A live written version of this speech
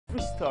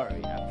Every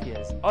story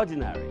appears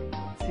ordinary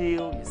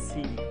till you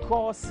see the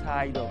core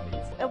side of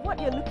it. And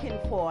what you're looking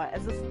for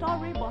is the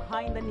story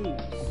behind the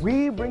news.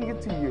 We bring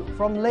it to you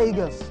from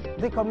Lagos,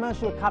 the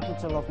commercial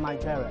capital of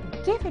Nigeria.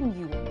 Giving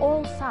you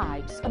all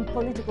sides and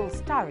political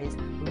stories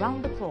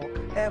round the clock.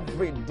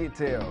 Every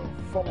detail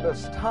from the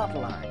start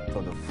line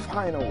to the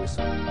final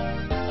whistle.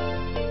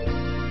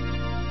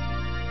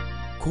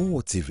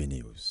 CoreTV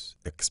News,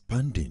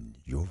 expanding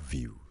your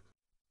view.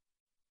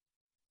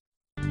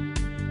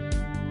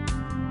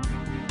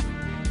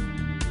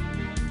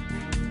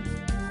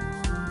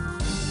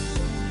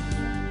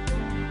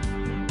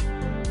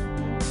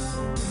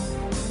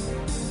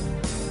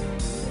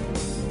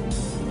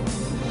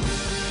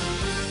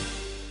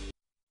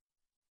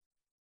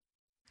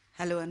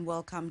 Hello and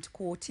welcome to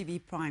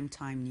CoreTV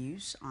Primetime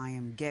News. I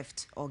am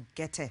Gift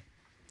Ogete.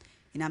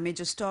 In our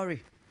major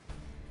story,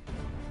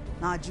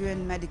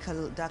 Nigerian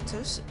medical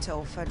doctors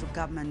tell federal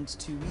government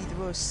to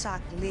withdraw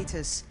sack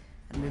letters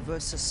and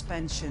reverse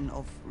suspension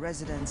of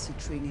residency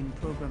training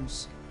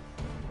programs.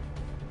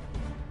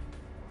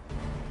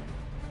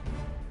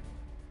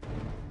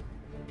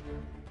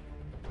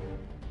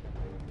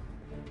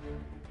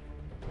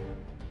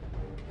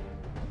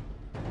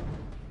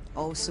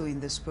 Also in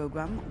this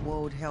program,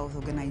 World Health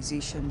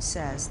Organization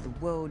says the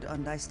world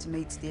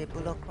underestimates the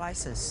Ebola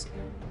crisis.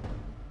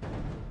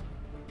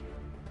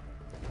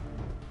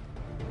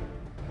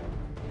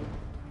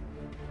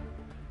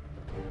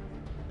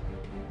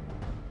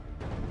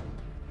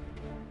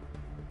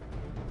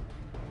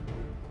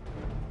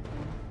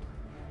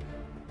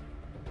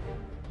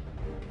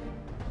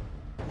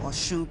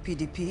 Osun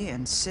PDP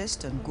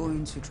insist on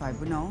going to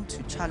tribunal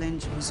to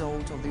challenge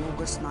result of the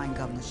August 9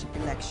 governorship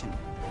election.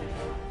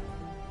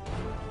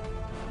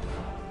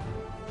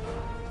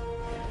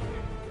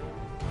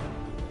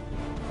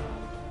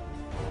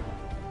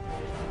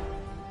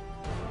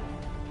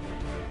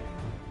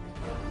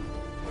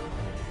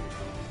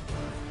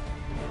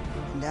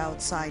 And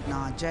outside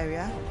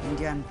Nigeria,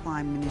 Indian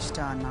Prime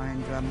Minister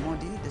Narendra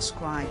Modi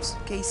describes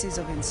cases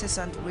of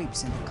incessant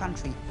rapes in the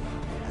country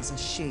as a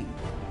shame.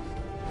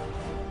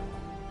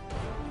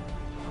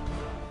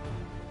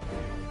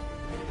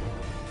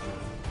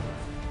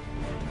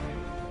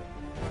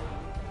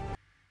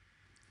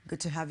 Good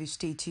to have you.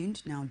 Stay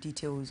tuned. Now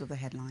details of the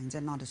headlines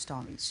and other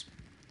stories.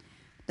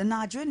 The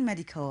Nigerian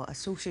Medical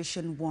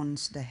Association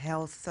wants the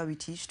health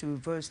authorities to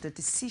reverse the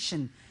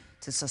decision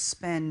to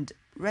suspend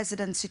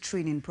residency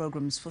training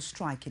programs for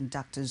striking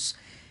doctors.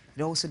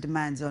 It also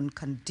demands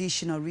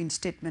unconditional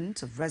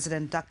reinstatement of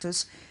resident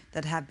doctors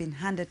that have been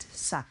handed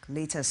sack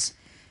letters.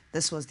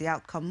 This was the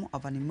outcome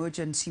of an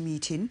emergency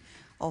meeting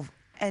of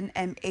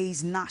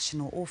NMA's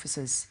national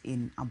officers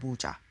in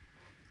Abuja.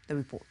 The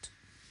report.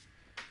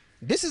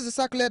 This is the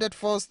circular that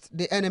forced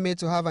the NMA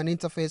to have an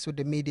interface with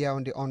the media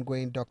on the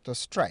ongoing doctor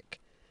strike.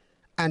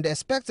 And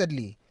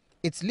expectedly,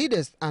 its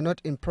leaders are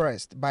not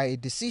impressed by a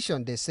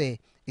decision they say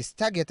is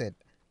targeted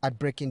at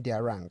breaking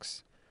their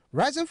ranks.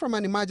 Rising from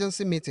an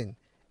emergency meeting,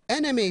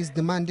 NMA is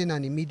demanding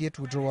an immediate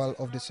withdrawal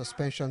of the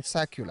suspension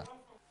circular.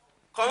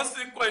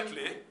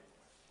 Consequently,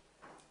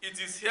 it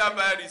is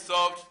hereby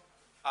resolved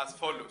as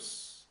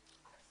follows.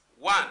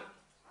 1.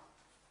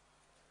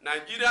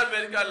 Nigerian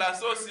Medical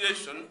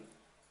Association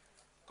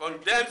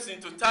condemns in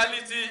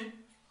totality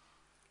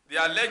the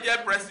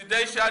alleged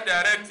presidential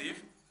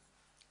directive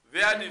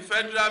via the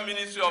Federal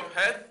Ministry of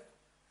Health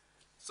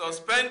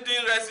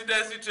suspending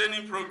residency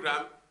training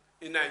program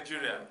in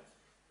Nigeria.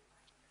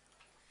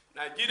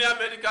 Nigerian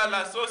Medical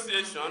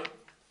Association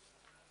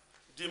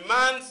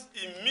demands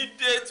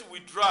immediate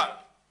withdrawal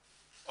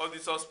of the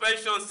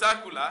suspension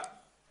circular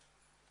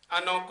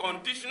and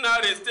unconditional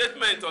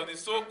reinstatement of the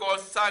so-called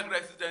SAG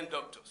resident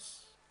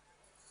doctors.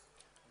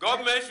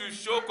 Government should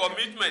show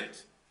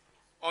commitment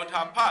on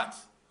her part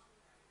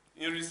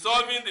in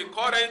resolving the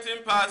current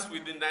impasse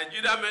with the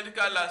Nigerian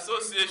Medical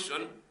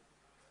Association.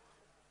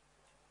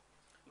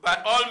 By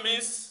all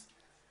means,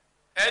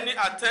 any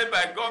attempt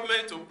by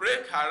government to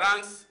break her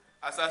ranks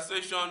as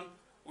association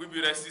will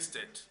be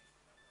resisted.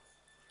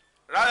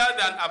 Rather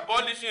than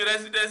abolishing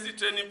residency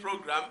training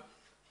program,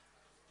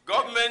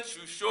 government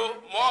should show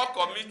more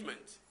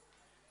commitment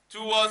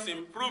towards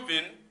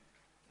improving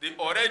the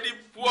already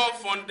poor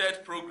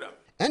funded program.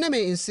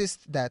 NMA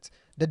insists that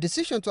the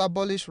decision to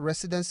abolish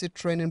residency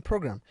training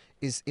program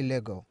is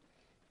illegal.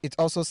 It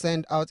also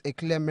sent out a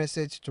clear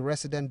message to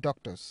resident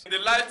doctors. In the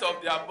light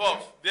of the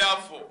above,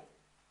 therefore,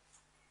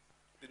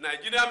 the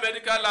Nigerian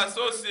Medical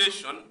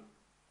Association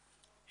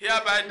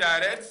hereby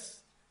directs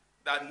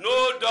that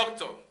no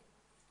doctor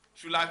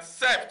should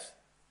accept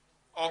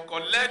or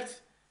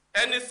collect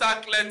any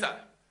sack letter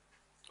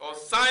or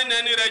sign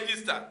any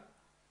register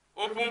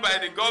opened by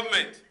the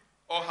government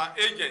or her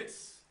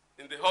agents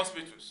in the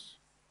hospitals.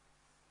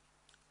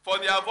 For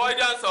the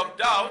avoidance of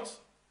doubt,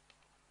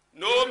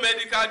 no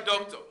medical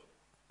doctor,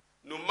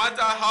 no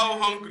matter how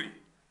hungry,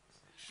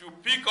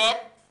 should pick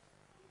up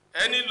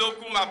any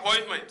locum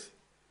appointment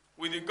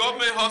with the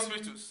government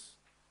hospitals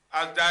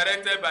as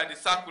directed by the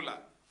circular.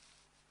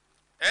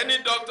 Any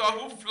doctor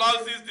who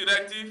flouts this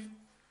directive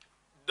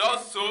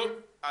does so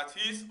at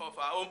his or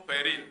her own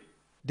peril.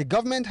 The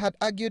government had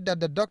argued that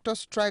the doctors'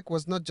 strike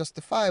was not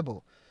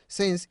justifiable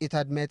since it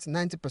had met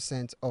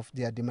 90% of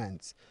their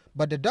demands.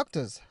 But the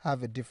doctors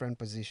have a different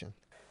position.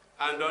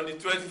 And on the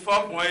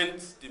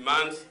 24-point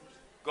demands,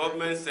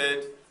 government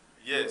said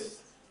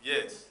yes,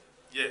 yes,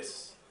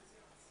 yes.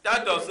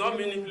 That does not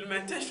mean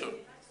implementation.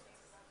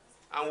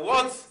 And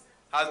what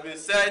has been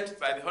said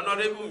by the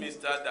Honorable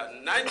Minister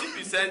that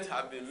 90%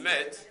 have been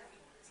met,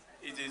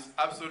 it is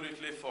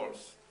absolutely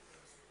false.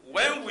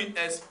 When we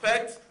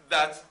expect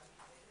that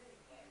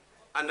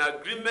an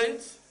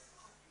agreement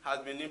has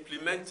been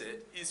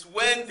implemented is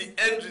when the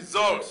end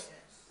result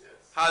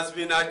has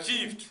been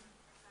achieved.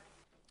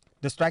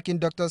 The striking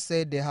doctors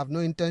said they have no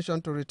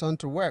intention to return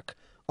to work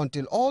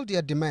until all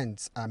their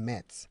demands are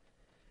met.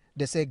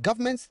 They say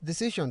government's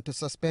decision to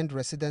suspend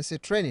residency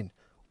training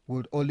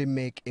would only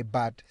make a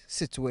bad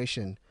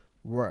situation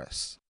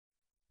worse.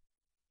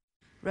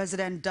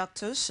 Resident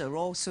doctors are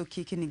also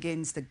kicking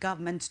against the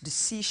government's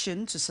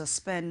decision to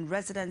suspend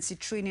residency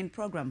training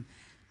program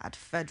at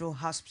federal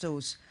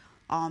hospitals.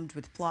 Armed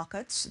with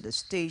placards, they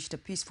staged a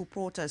peaceful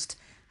protest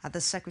at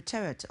the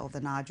Secretariat of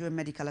the Nigerian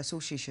Medical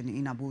Association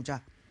in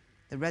Abuja.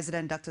 The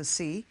resident doctors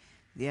say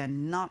they're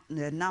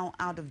now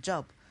out of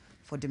job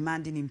for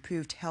demanding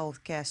improved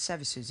health care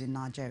services in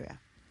Nigeria.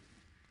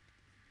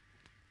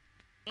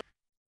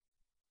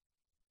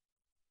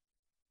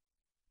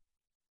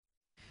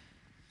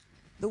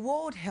 The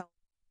World Health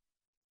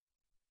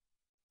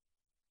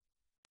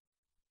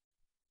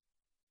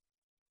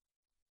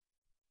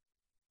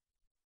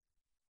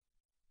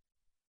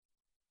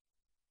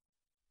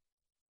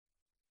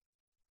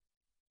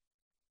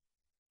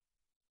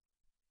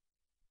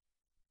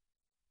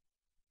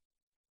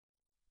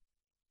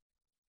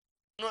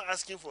not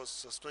asking for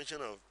suspension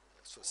of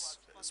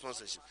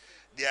sponsorship.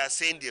 They are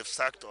saying they've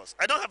sacked us.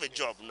 I don't have a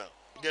job now.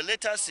 The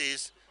letter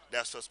says they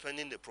are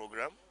suspending the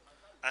program,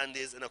 and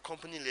there's an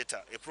accompanying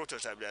letter, a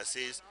prototype that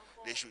says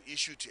they should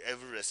issue to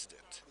every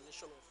resident,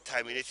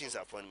 terminating his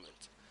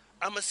appointment.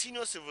 I'm a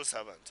senior civil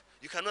servant.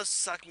 You cannot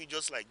sack me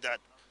just like that,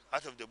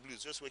 out of the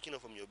blues, just waking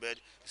up from your bed,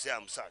 you say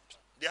I'm sacked.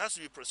 There has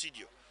to be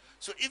procedure.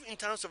 So if in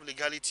terms of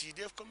legality,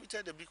 they've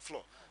committed a big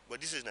flaw.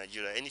 But this is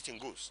Nigeria, anything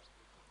goes.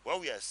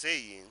 What we are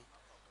saying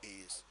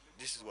is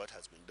this is what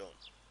has been done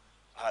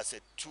as a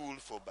tool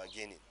for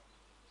bargaining.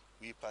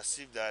 We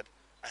perceive that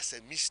as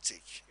a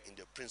mistake in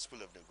the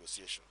principle of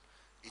negotiation.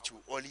 It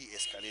will only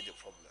escalate the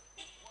problem.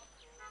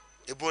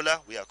 Ebola,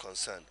 we are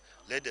concerned.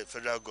 Let the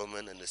federal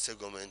government and the state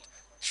government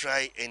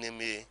try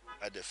enemy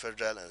at the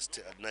federal and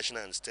state, at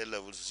national and state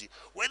levels to see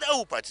whether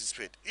we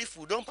participate. If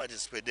we don't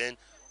participate, then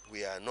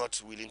we are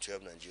not willing to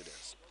help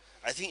Nigerians.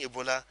 I think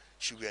Ebola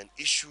should be an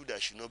issue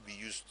that should not be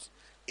used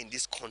in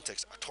this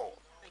context at all.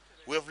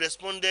 We have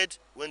responded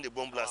when the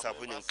bomb blast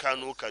happened in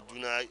Kano,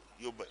 Kaduna,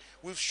 Yobe.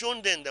 We've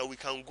shown them that we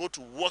can go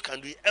to work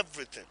and do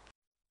everything.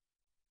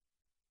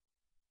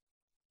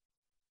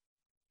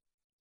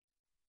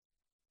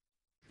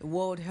 The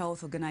World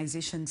Health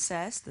Organization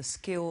says the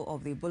scale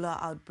of the Ebola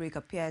outbreak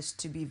appears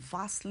to be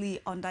vastly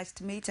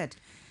underestimated.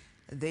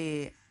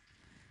 The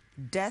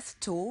death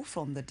toll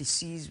from the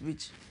disease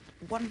reached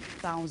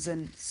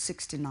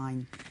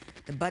 1,069.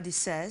 The body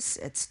says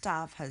its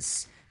staff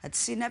had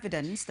seen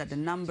evidence that the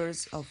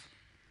numbers of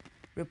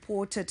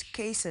reported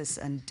cases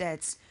and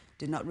deaths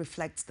do not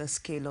reflect the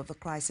scale of the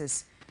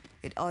crisis.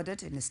 It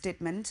added in a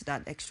statement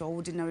that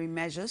extraordinary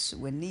measures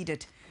were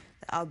needed.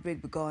 The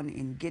outbreak began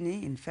in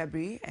Guinea in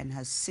February and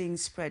has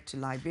since spread to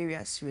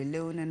Liberia, Sierra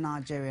Leone and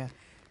Nigeria.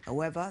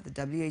 However,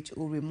 the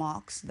WHO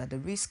remarks that the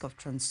risk of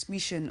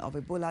transmission of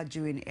Ebola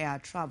during air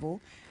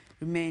travel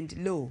remained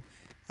low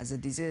as the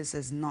disease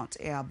is not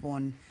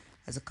airborne.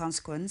 As a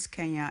consequence,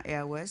 Kenya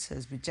Airways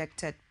has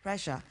rejected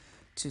pressure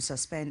to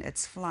suspend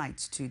its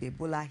flights to the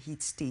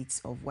Ebola-hit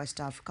states of West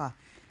Africa.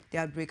 The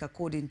outbreak,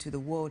 according to the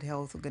World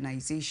Health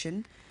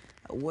Organization,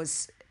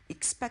 was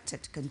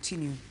expected to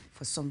continue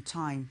for some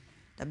time.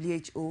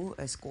 WHO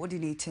is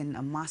coordinating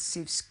a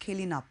massive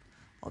scaling up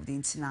of the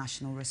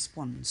international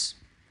response.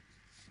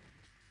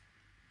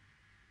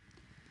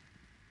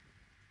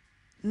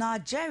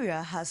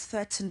 Nigeria has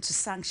threatened to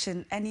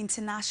sanction any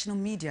international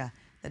media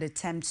that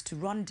attempts to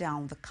run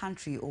down the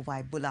country over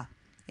Ebola.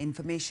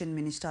 Information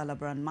Minister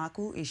Labaran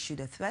Mako issued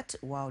a threat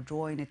while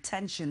drawing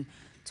attention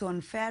to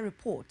unfair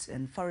reports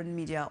in foreign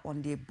media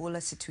on the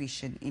Ebola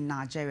situation in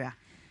Nigeria.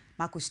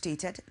 Mako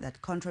stated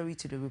that contrary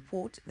to the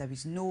report, there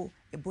is no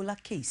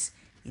Ebola case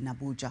in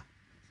Abuja.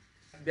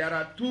 There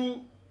are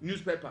two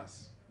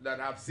newspapers that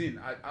I've seen.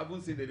 I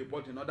haven't seen the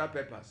report in other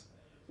papers,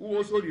 who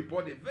also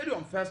report a very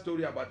unfair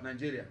story about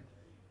Nigeria.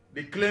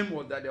 The claim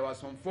was that there were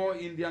some 4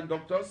 Indian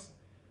doctors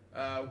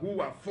who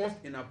were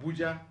forced in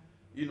Abuja,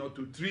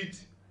 to treat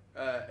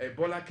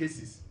Ebola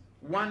cases.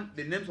 One,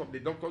 the names of the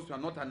doctors were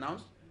not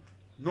announced.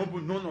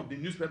 None of the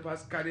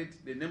newspapers carried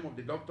the name of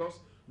the doctors.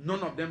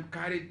 None of them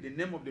carried the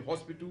name of the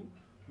hospital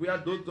where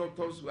those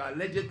doctors were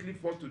allegedly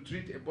forced to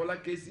treat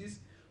Ebola cases.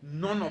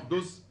 None of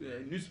those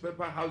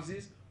newspaper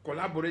houses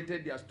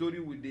collaborated their story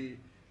with the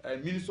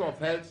Minister of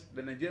Health,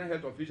 the Nigerian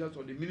health officials,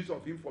 or the Minister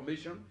of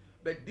Information,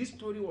 But this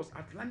story was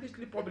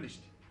outlandishly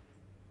published.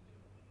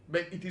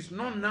 But it is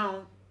known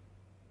now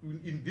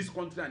in this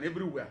country and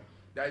everywhere.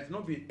 There has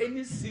not been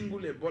any single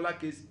Ebola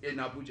case in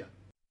Abuja.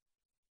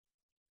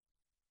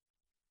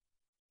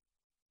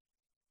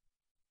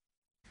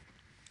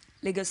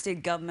 Lagos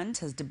State government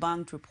has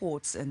debunked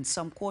reports in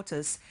some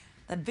quarters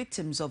that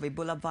victims of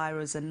Ebola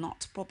virus are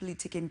not properly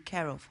taken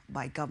care of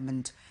by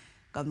government.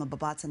 Governor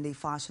Babatunde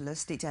Fashola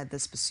stated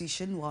this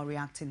position while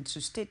reacting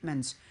to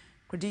statements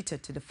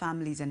credited to the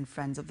families and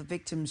friends of the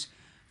victims,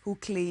 who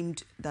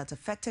claimed that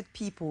affected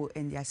people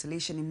in the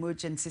Isolation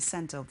Emergency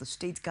Center of the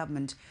state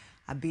government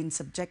are being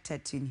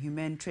subjected to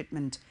inhumane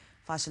treatment.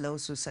 Fashola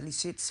also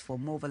solicits for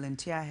more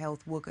volunteer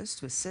health workers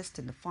to assist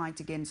in the fight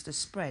against the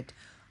spread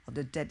of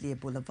the deadly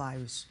Ebola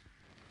virus.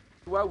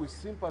 While we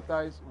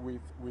sympathize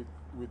with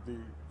the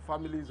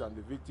families and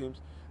the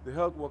victims, the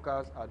health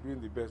workers are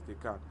doing the best they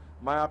can.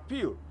 My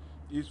appeal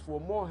is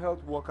for more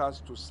health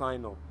workers to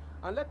sign up.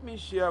 And let me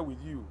share with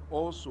you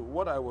also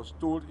what I was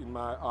told in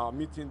our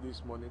meeting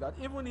this morning, that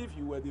even if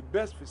you were the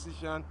best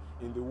physician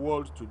in the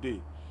world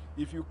today,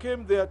 if you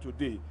came there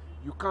today,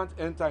 you can't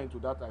enter into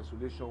that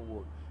isolation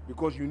ward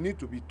because you need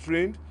to be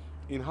trained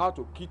in how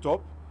to kit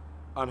up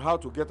and how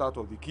to get out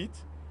of the kit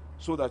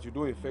so that you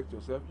don't infect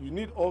yourself. You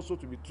need also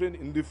to be trained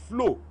in the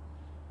flow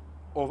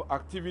of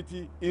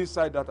activity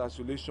inside that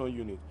isolation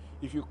unit.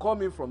 If you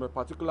come in from a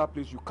particular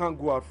place, you can't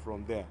go out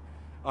from there.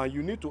 And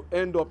you need to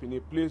end up in a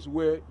place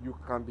where you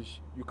can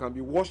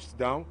be washed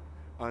down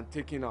and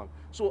taken out.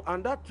 So,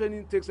 and that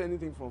training takes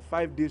anything from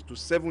 5 days to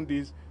 7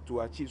 days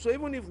to achieve. So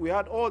even if we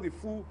had all the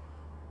full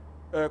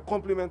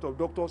complement of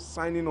doctors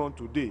signing on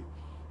today,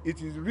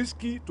 it is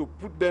risky to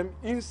put them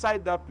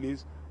inside that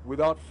place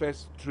without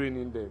first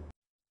training them.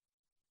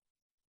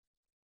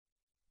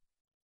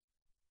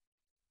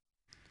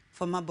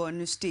 Former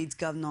Borno State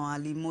Governor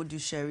Ali Modu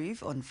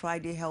Sheriff on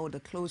Friday held a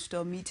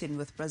closed-door meeting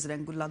with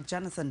President Goodluck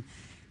Jonathan.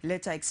 He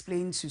later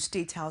explained to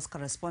State House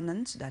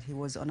correspondents that he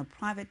was on a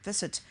private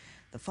visit.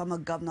 The former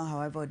governor,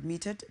 however,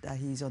 admitted that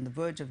he is on the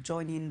verge of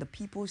joining the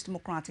People's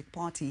Democratic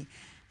Party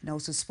and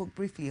also spoke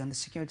briefly on the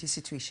security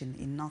situation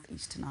in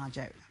northeast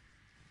Nigeria.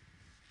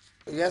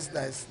 Yes,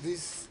 there's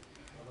this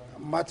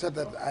matter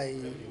that I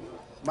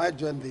might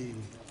join the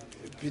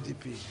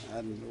PDP,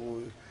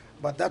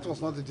 but that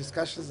was not the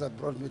discussions that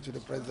brought me to the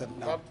president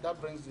now. That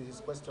brings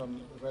this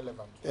question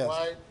relevant. Yes.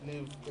 Why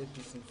leave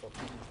APC for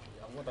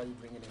PDP, and what are you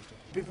bringing into?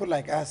 People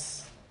like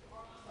us,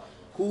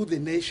 who the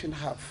nation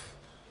have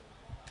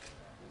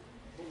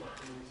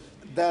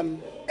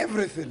done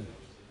everything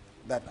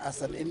that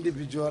as an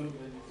individual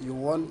you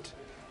want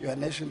your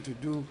nation to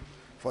do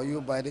for you,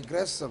 by the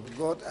grace of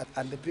God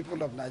and the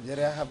people of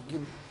Nigeria have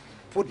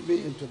put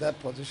me into that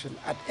position.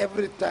 At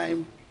every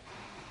time,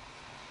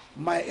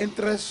 my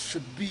interest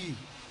should be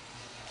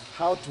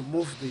how to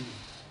move the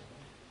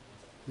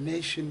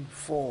nation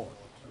forward.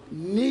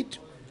 Need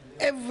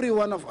every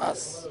one of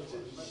us,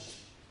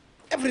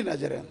 every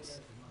Nigerian,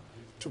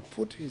 to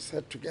put his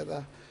head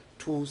together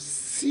to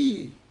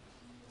see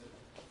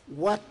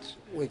what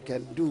we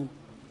can do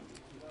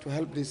to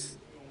help this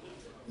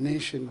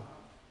nation.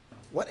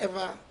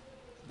 Whatever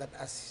that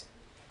as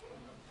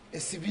a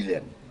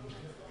civilian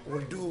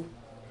will do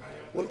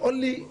will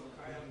only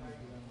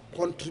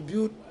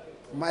contribute.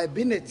 My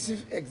being a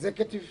chief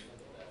executive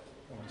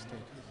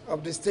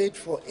of the state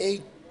for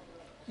 8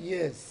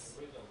 years,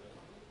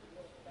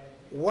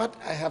 what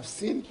I have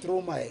seen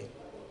through my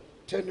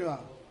tenure,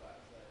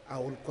 I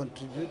will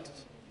contribute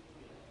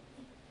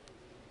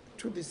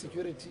to the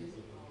security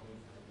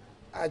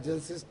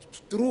agencies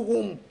through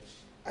whom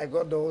I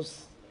got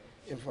those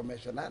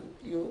information. And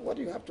what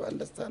you have to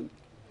understand,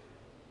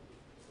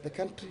 the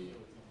country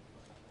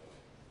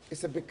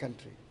is a big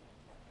country,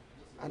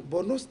 and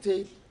Borno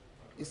State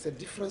is a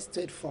different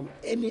state from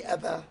any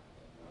other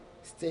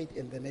state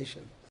in the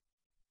nation.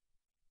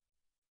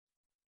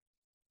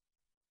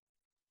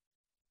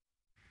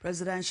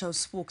 Presidential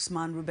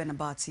spokesman Reuben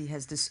Abati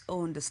has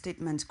disowned the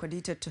statement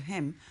credited to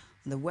him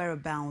on the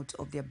whereabouts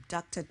of the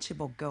abducted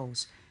Chibok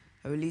girls.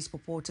 A release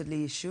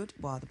purportedly issued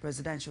while the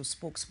presidential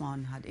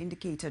spokesman had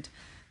indicated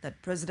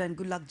that President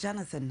Goodluck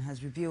Jonathan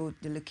has revealed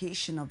the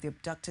location of the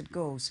abducted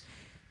girls.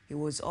 He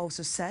was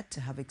also said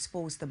to have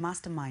exposed the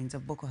masterminds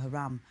of Boko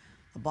Haram.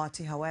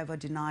 Abati, however,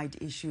 denied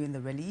issuing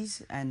the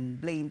release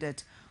and blamed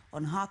it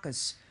on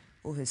hackers,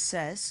 who he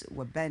says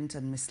were bent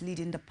on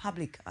misleading the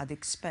public at the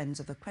expense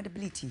of the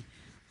credibility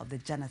of the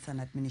Jonathan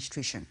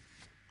administration.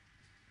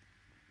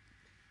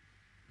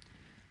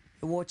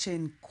 You're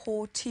watching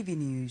CoreTV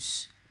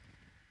News.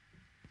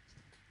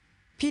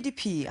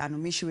 PDP and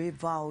Omishiwe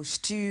vows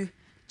to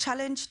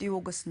challenge the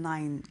August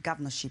 9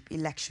 governorship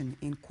election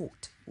in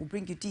court. We'll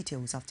bring you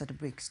details after the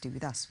break. Stay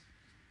with us.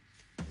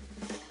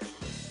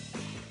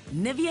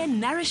 Nivea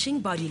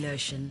Nourishing Body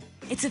Lotion.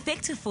 Its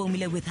effective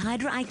formula with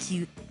Hydro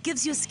IQ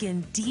gives your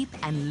skin deep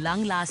and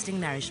long-lasting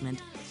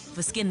nourishment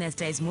for skin that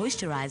stays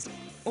moisturized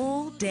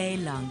all day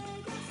long.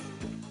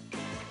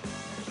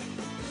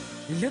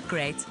 Look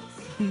great,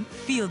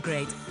 feel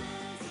great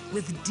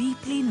with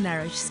deeply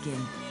nourished skin.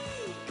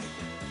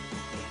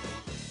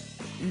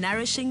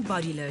 nourishing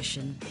body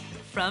lotion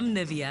from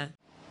Nivea.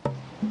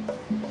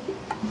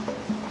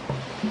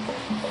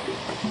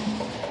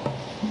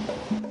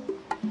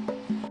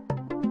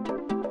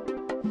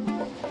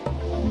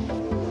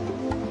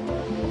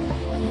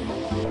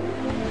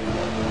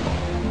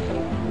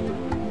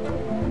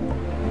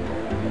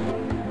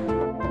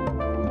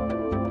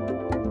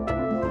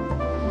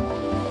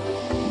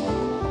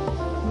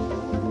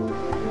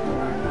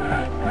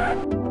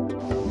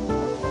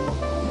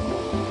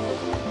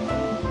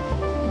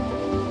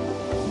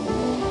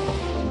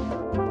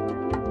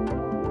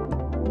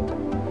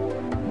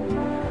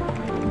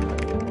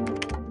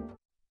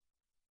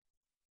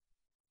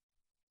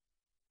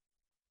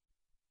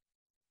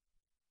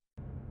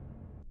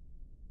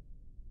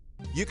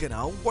 You can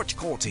now watch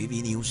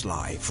CoreTV News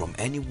live from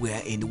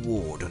anywhere in the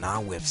world on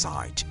our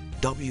website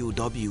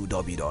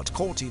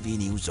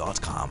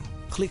www.coretvnews.com.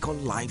 Click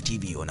on Live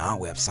TV on our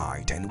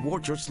website and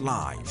watch us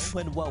live.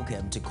 And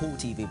welcome to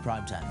CoreTV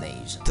Primetime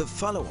News. To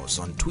follow us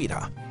on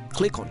Twitter,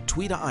 click on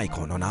Twitter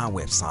icon on our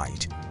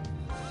website.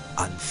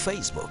 On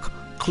Facebook,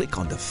 click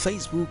on the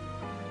Facebook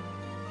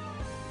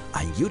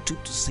and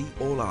YouTube to see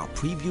all our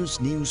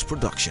previous news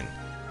production.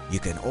 You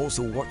can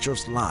also watch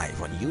us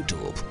live on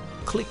YouTube.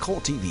 Click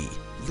CoreTV,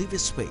 leave a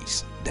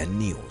space, then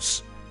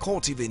News.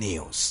 CoreTV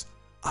News,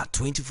 a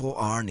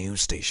 24-hour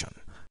news station.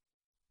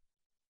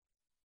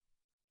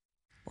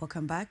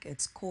 Welcome back.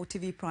 It's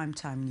CoreTV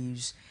Primetime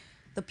News.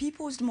 The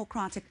People's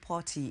Democratic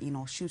Party in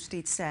Osun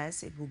State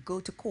says it will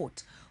go to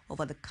court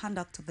over the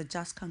conduct of the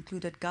just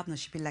concluded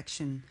governorship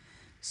election,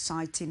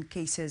 citing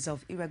cases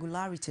of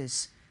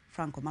irregularities.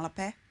 Franco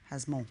Malape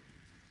has more.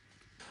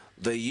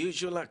 The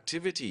usual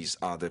activities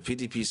at the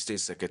PDP State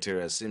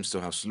Secretariat seems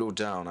to have slowed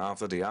down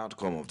after the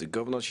outcome of the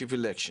governorship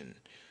election.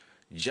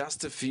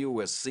 Just a few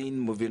were seen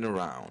moving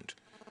around.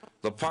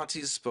 The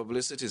party's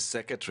publicity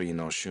secretary in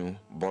Osun,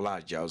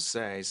 Bola Ajao,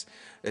 says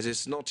it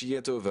is not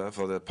yet over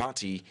for the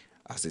party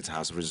as it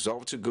has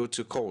resolved to go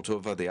to court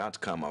over the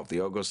outcome of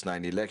the August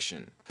 9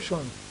 election.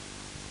 Sean,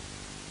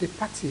 the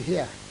party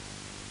here,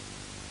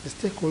 the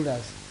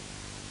stakeholders,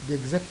 the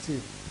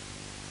executive,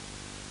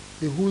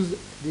 the who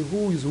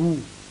is who,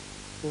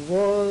 we've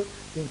all,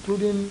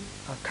 including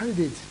our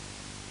candidates,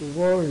 we've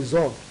all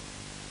resolved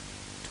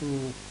to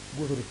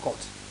go to the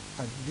court.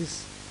 And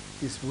this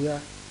is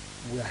where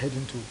we are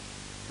heading to.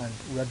 And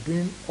we are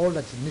doing all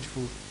that is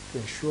needful to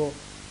ensure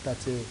that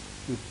we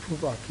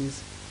prove our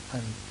case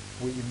and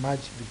we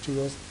emerge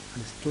victorious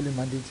and the stolen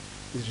mandate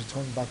is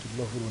returned back to the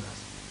lawful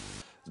owners.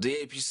 The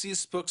APC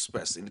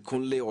spokesperson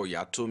Kunle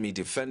Oyatomi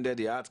defended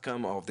the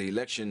outcome of the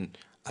election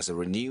as a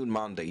renewed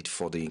mandate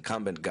for the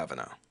incumbent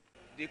governor.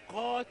 The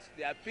court,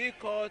 the appeal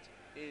court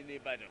in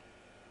Ibadan,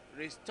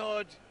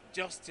 restored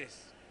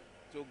justice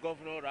to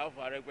Governor Rauf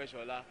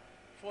Aregbesola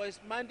for his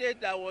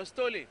mandate that was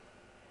stolen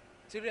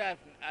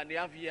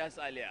 3.5 years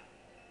earlier.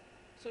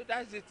 So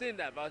that's the thing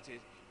about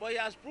it. But he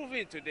has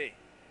proven today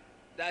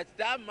that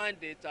that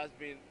mandate has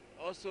been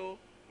also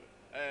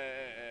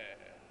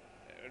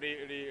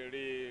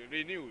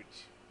renewed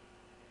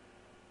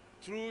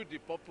through the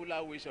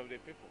popular wish of the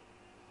people.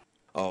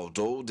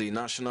 Although the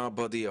national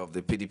body of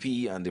the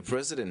PDP and the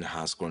president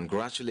has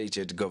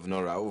congratulated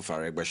Governor Rauf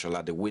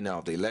Aregbesola, the winner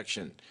of the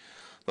election,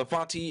 the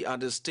party at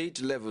the state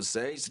level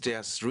says it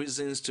has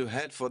reasons to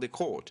head for the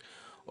court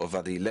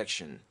over the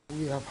election.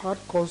 We have had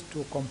cause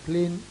to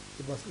complain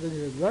about certain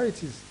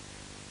irregularities,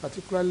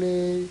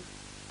 particularly it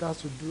has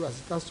to do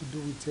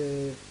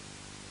with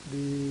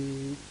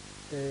the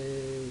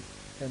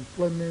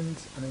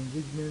employment and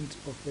engagement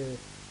of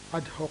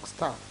ad hoc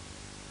staff,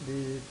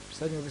 the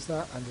presiding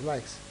officer and the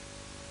likes.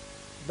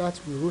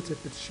 That we wrote a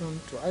petition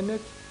to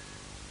INEC,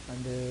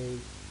 and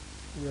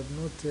we have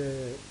not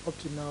up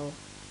to now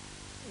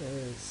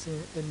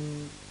seen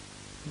any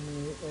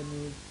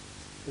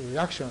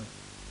reaction.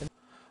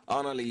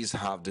 Analysts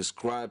have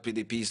described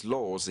PDP's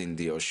loss in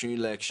the Osun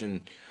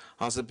election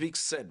as a big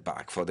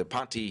setback for the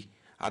party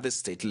at the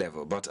state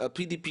level. But a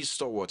PDP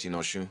stalwart in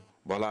Osun,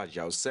 Bola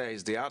Ajao,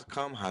 says the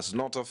outcome has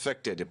not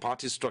affected the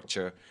party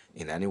structure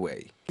in any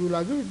way. You will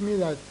agree with me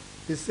that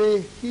they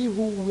say he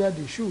who wears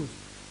the shoes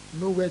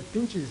knows where it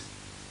pinches.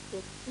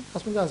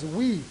 As much as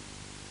we,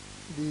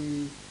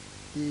 the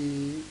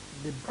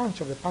branch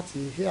of the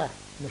party here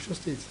in Osun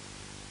State,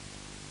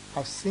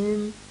 have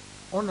seen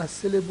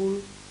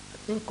unassailable,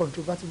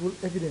 incontrovertible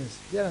evidence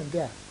here and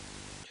there.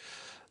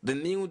 The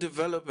new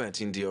development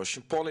in the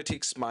Osun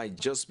politics might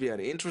just be an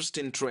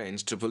interesting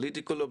trend to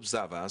political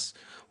observers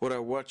who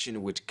are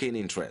watching with keen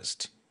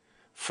interest.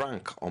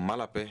 Frank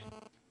Omalape,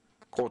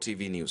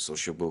 CoreTV News,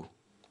 Osogbo.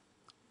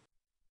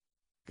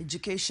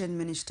 Education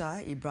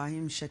Minister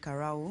Ibrahim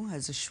Shekarau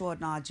has assured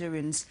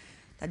Nigerians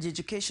that the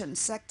education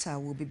sector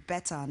will be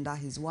better under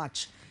his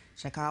watch.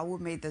 Shekarau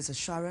made this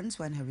assurance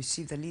when he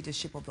received the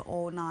leadership of the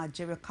All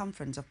Nigeria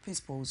Conference of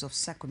Principals of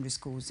Secondary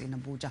Schools in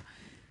Abuja.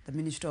 The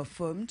minister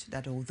affirmed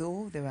that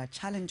although there are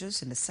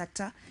challenges in the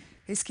sector,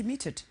 he is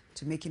committed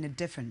to making a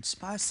difference.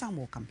 Power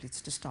Samuel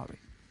completes the story.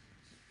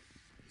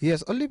 He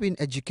has only been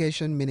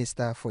education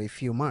minister for a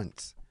few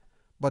months,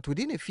 but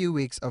within a few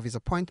weeks of his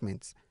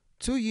appointment,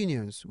 two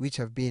unions which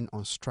have been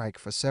on strike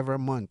for several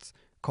months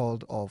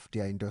called off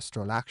their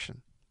industrial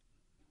action.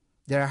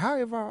 There are,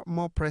 however,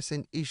 more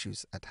pressing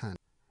issues at hand.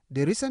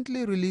 The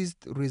recently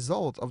released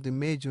results of the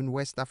May June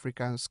West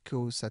African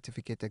School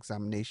Certificate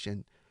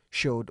Examination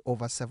showed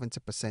over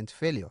 70%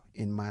 failure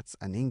in maths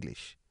and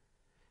English.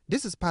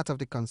 This is part of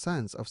the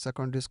concerns of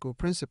secondary school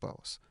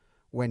principals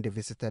when they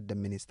visited the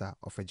Minister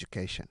of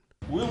Education.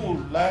 We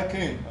would like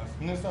him, as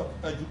Minister of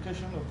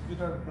Education of the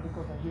Federal Republic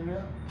of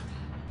Nigeria,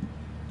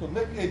 to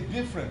make a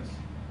difference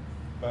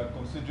by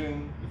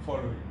considering the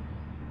following.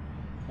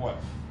 One,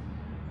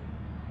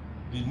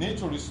 the need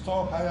to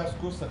restore higher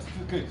school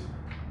certificates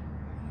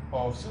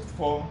of sixth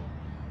form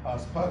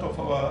as part of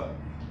our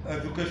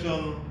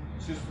education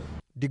system.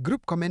 The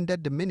group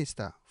commended the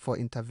minister for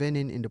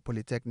intervening in the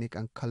Polytechnic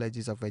and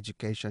Colleges of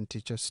Education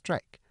teachers'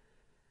 strike.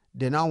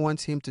 They now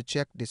want him to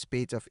check the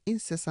spate of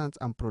incessant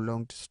and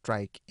prolonged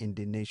strike in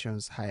the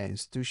nation's higher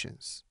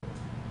institutions.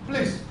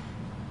 Please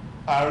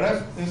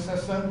arrest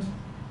incessant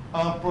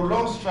and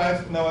prolonged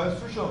strikes in our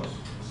institutions.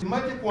 The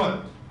magic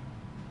wand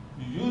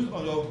you used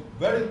on your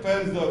very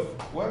first day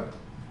of work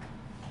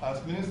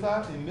as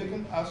minister in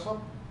making ASOP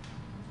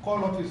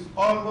call off his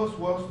almost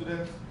one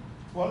student,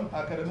 one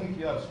academic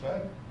year of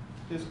strike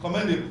is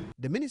commendable.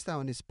 The minister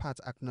on his part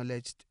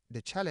acknowledged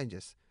the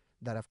challenges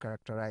that have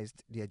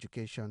characterized the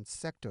education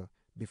sector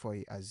before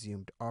he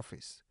assumed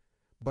office,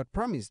 but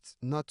promised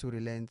not to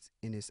relent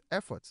in his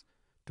efforts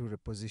to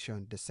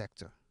reposition the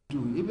sector.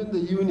 Even the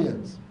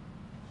unions,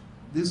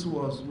 this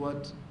was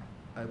what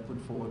I put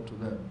forward to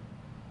them.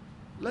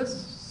 Let's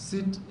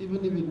sit, even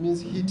if it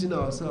means hitting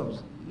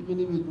ourselves, even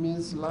if it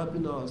means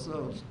slapping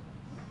ourselves,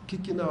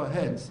 kicking our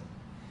heads.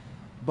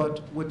 But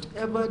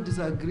whatever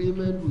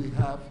disagreement we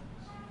have,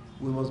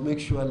 we must make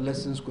sure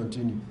lessons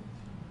continue.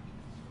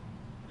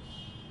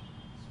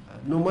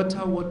 No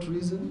matter what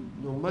reason,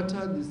 no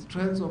matter the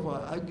strength of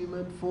our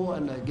argument for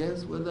and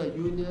against, whether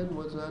union,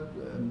 whether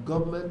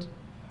government,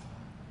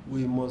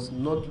 we must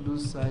not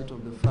lose sight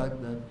of the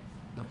fact that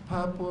the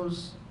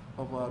purpose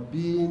of our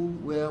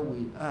being where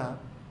we are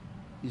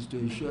is to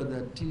ensure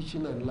that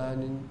teaching and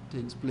learning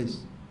takes place.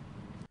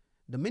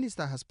 The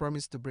minister has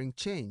promised to bring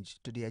change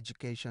to the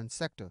education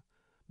sector,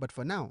 but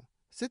for now,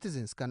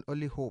 citizens can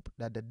only hope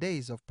that the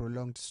days of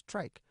prolonged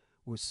strike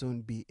will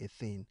soon be a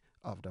thing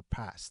of the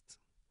past.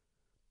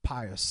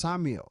 Pius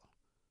Samuel,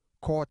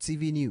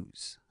 CoreTV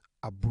News,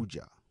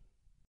 Abuja.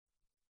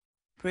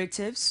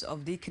 Operatives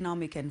of the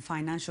Economic and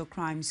Financial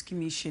Crimes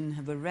Commission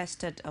have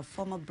arrested a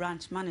former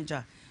branch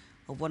manager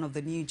of one of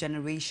the new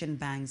generation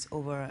banks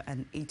over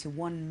an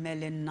 81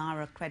 million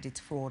naira credit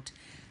fraud.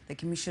 The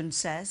commission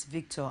says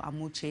Victor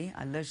Amuche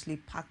allegedly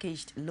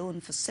packaged loan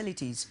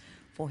facilities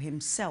for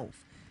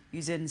himself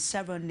using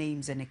several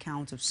names and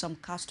accounts of some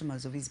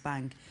customers of his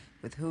bank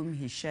with whom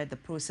he shared the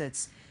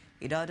process.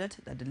 It added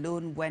that the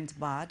loan went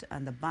bad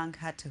and the bank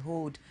had to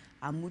hold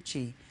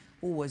Amuche,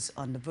 who was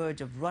on the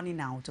verge of running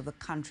out of the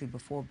country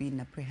before being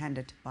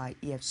apprehended by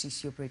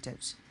EFCC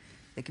operatives.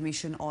 The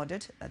commission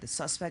ordered that the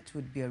suspect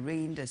would be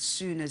arraigned as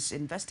soon as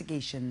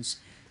investigations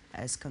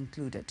has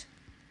concluded.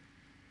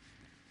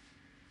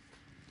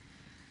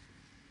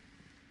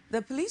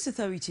 The police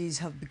authorities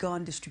have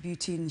begun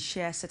distributing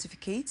share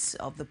certificates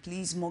of the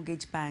Police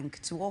Mortgage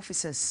Bank to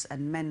officers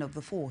and men of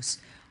the force.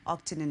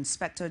 Acting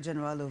Inspector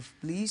General of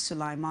Police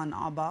Sulaiman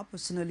Abba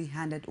personally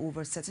handed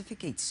over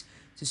certificates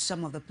to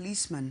some of the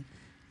policemen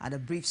at a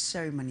brief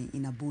ceremony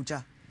in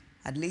Abuja.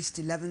 At least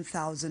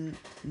 11,000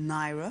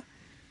 naira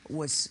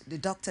was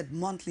deducted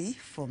monthly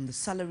from the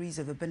salaries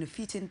of the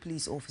benefiting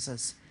police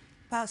officers.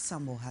 Pal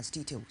Sambo has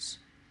details.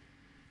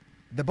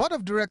 The Board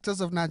of Directors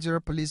of Nigeria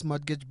Police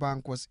Mortgage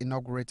Bank was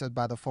inaugurated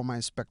by the former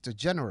Inspector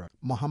General,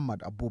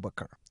 Muhammad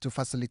Abubakar, to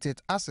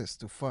facilitate access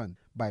to funds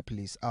by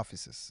police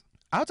officers.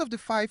 Out of the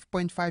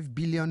 5.5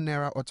 billion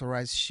naira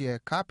authorized share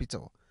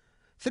capital,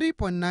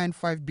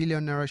 3.95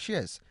 billion naira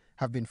shares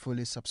have been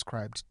fully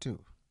subscribed to.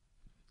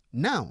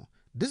 Now,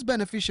 these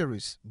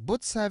beneficiaries,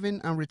 both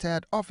serving and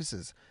retired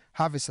officers,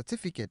 have a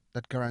certificate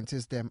that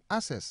guarantees them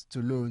access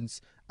to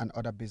loans and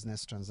other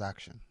business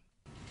transactions.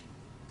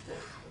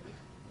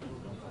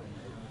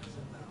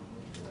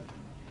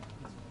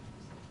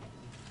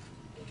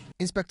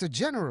 Inspector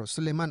General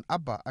Suleiman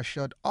Abba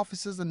assured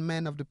officers and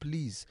men of the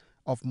police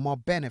of more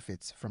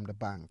benefits from the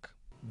bank.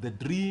 The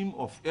dream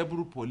of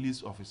every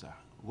police officer,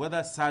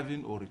 whether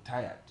serving or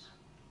retired,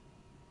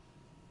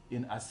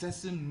 in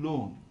assessing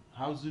loan,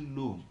 housing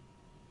loan,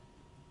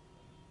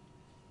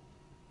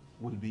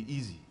 will be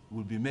easy,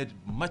 will be made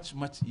much,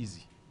 much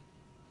easy.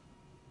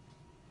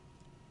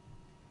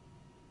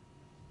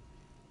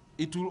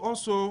 It will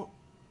also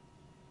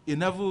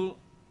enable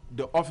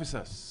the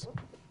officers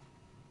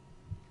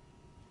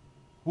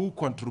who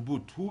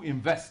contribute, who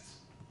invest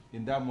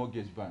in that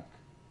mortgage bank,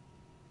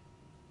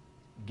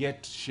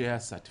 get share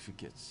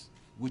certificates,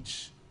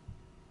 which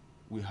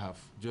we have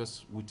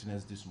just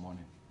witnessed this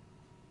morning.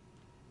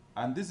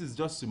 And this is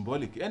just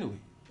symbolic. Anyway,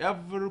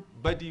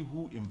 everybody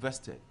who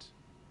invested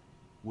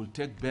will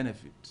take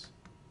benefit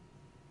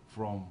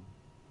from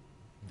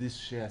these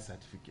share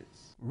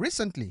certificates.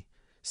 Recently,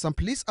 Some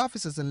police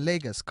officers in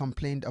Lagos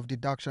complained of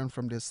deduction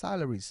from their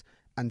salaries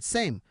and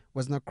same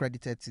was not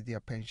credited to their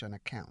pension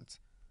account.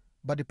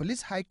 But the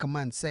police high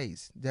command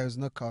says there is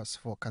no cause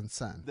for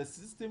concern. The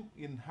system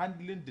in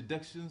handling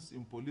deductions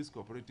in police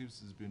cooperatives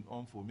has been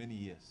on for many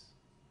years.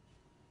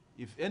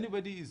 If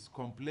anybody is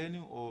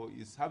complaining or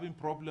is having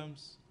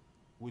problems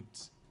with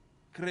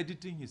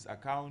crediting his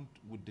account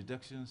with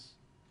deductions,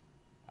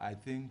 I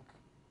think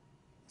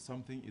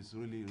something is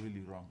really,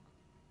 really wrong.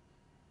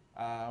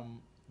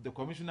 The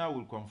commissioner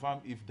will confirm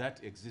if that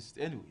exists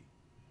anyway.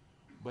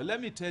 But let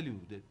me tell you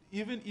that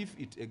even if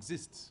it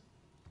exists,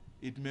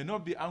 it may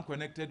not be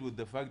unconnected with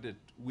the fact that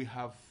we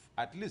have,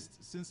 at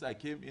least since I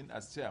came in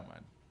as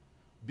chairman,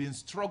 been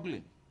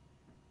struggling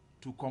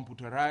to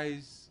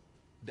computerize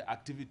the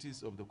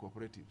activities of the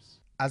cooperatives.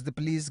 As the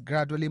police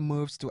gradually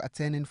moves to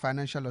attaining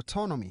financial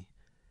autonomy,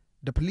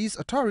 the police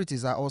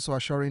authorities are also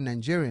assuring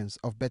Nigerians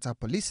of better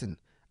policing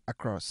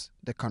across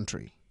the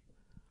country.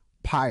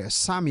 Pius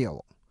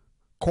Samuel,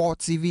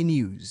 CoreTV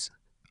News,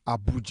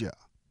 Abuja.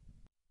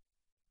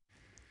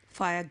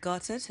 Fire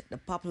gutted the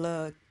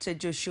popular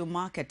Tejosho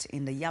market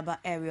in the Yaba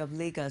area of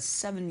Lagos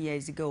 7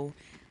 years ago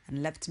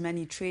and left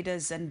many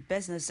traders and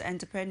business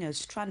entrepreneurs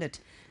stranded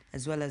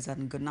as well as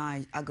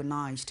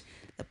agonized.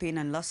 The pain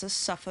and losses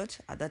suffered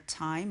at that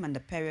time and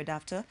the period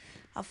after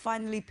have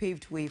finally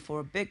paved way for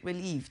a big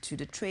relief to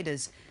the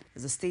traders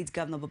as the state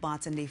governor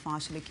Babatunde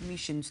partially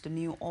commissions the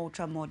new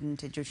ultra-modern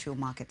Tejosho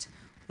market.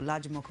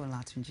 Olajimoko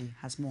Latunji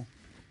has more.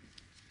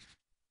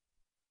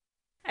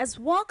 As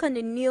work on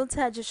the new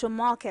Tejosho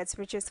market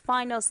reaches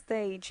final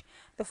stage,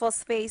 the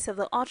first phase of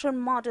the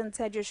ultra-modern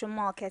Tejosho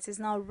market is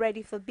now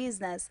ready for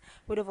business,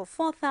 with over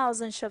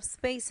 4,000 shop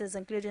spaces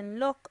including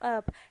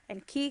lock-up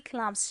and key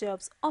clamp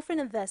shops offering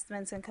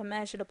investments and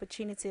commercial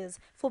opportunities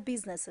for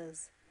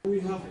businesses. We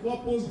have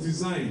purpose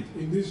designed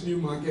in this new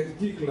market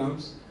key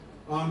clamps,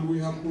 and we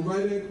have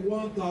provided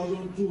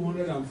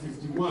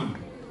 1,251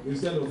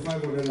 instead of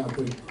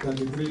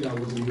 533 that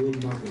was in the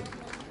old market.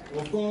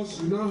 Of course,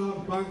 you now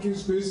have banking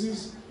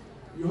spaces,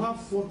 you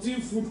have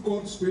 14 food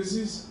court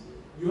spaces,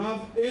 you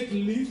have 8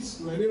 lifts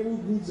to enable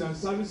goods and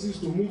services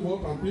to move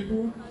up and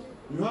people,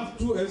 you have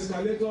 2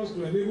 escalators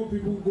to enable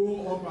people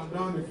go up and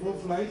down the 4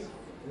 flights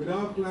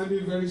without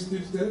climbing very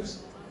steep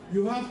steps,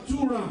 you have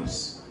 2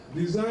 ramps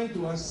designed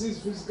to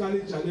assist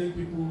physically challenged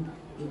people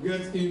to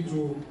get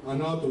into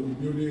and out of the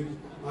building,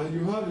 and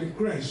you have a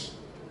creche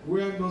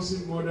where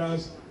nursing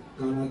mothers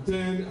can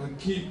attend and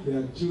keep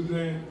their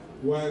children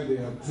while they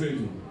are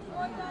training.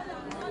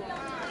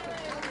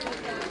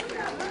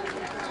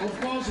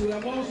 Of course, we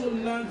have also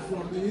learned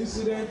from the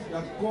incident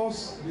that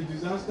caused the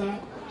disaster,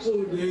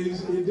 so there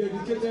is a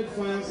dedicated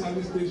fire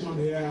service station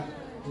here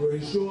to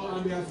ensure,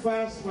 and there are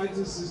fire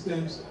fighting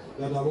systems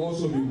that have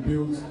also been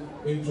built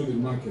into the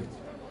market.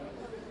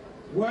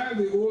 While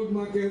the old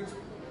market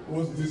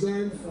was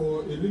designed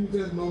for a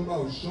limited number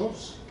of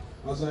shops,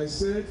 as I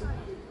said,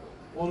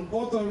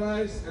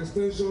 unauthorized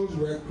extensions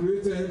were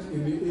created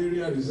in the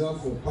area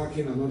reserved for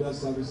parking and other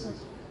services.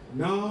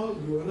 Now,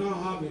 you will now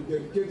have a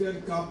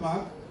dedicated car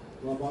park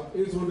for about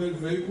 800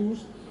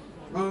 vehicles.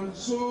 And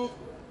so,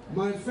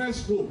 my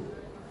first hope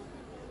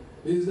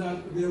is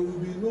that there will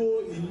be no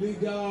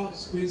illegal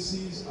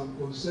spaces and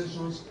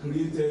concessions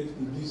created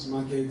in this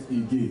market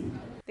again.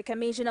 The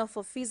Commissioner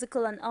for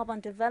Physical and Urban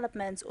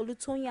Development,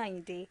 Olutoyin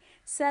Ayinde,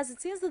 says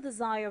it is the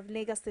desire of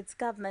Lagos State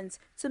government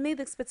to meet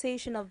the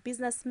expectation of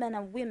businessmen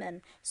and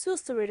women so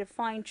as to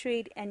redefine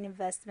trade and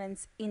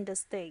investments in the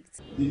state.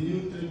 The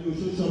new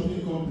Tejosho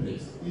shopping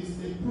complex is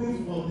a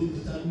proof of the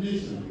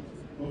determination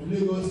of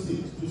Lagos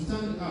State to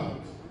stand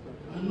out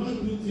and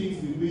not do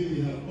things the way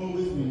they have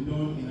always been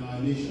done in our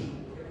nation.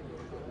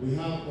 We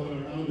have all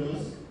around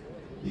us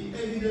the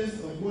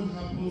evidence of what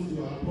happens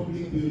to our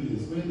public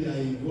buildings when they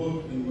are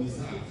involved in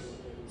mishaps,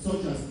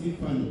 such as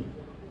Inferno,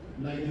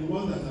 like the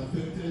one that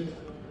affected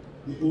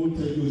the old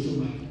Tejosho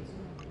market.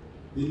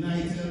 The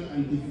Nitel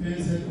and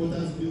Defense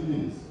Headquarters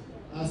buildings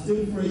are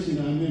still fresh in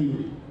our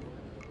memory.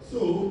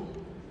 So,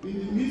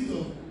 in the midst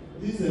of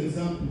these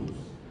examples,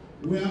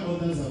 where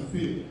others have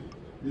failed,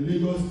 the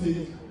Lagos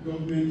State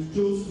government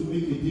chose to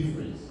make a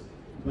difference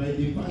by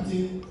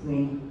departing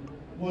from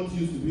what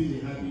used to be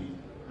the habit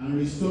and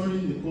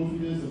restoring the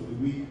confidence of the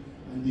weak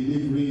and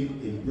delivering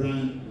a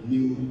brand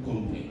new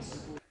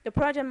complex. The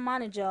project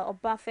manager,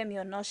 Obafemi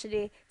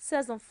Onoshide,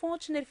 says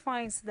unfortunate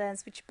fire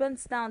incidents which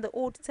burnt down the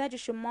old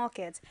Tejosho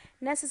market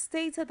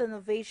necessitated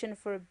innovation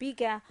for a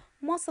bigger,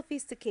 more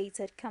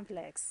sophisticated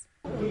complex.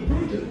 The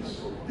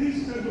projects,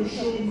 these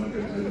Tejosho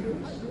market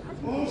elements,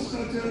 all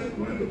started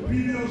when the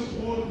previous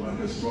old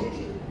market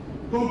structure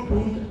got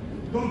burned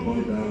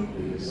down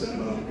in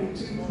December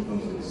 18,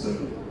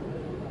 2007.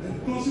 And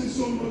causing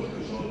so much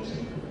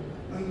casualty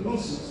and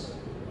losses.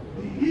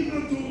 The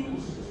hitherto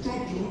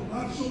structure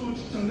had so much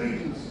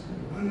challenges,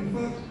 and in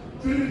fact,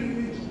 training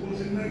in it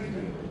was a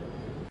nightmare.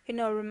 In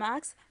her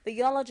remarks, the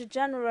Geology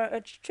General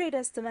urged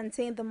traders to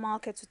maintain the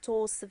market with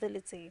all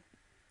civility.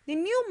 The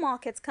new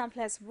market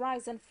complex,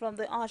 rising from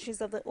the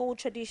arches of the old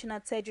traditional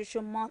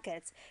Tejusham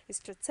market, is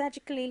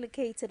strategically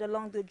located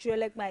along the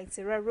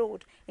Juelegba-Itira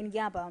Road in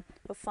Yaba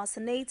for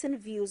fascinating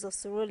views of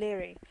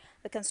Surulere.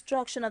 The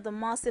construction of the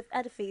massive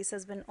edifice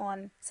has been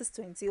on since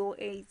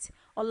 2008.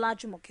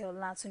 Olajumoke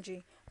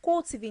Olatunji,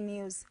 CoreTV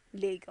News,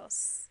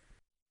 Lagos.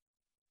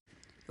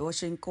 You're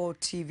watching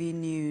CoreTV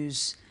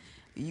News.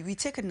 We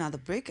take another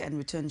break and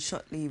return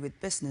shortly with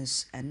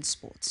business and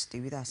sports. Stay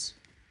with us.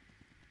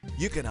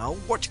 You can now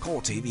watch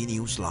CoreTV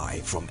News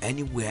live from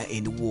anywhere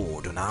in the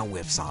world on our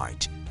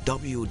website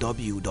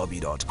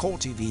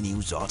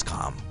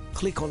www.coretvnews.com.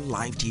 Click on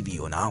Live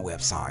TV on our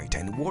website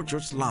and watch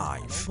us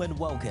live. And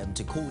welcome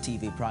to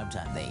CoreTV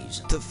Primetime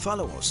Days. To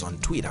follow us on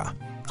Twitter,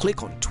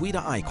 click on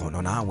Twitter icon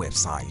on our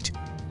website.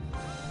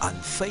 On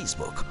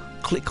Facebook,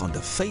 click on the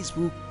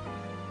Facebook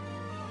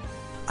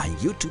and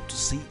YouTube to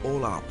see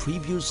all our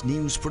previous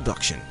news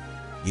production.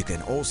 You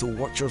can also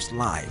watch us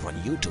live on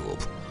YouTube.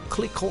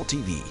 Click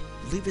CoreTV,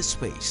 leave a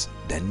space,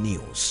 then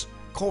news.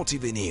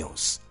 CoreTV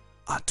News,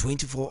 a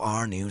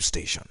 24-hour news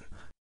station.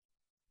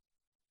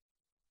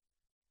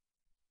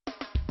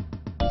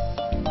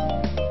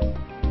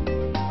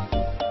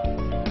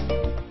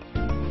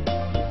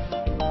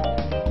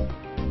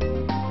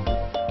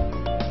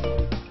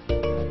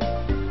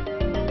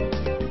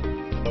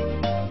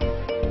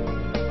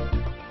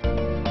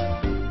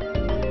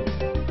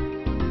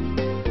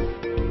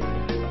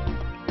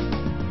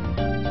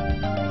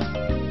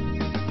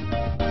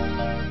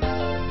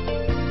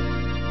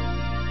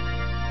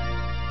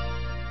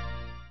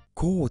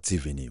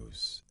 CoreTV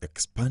News,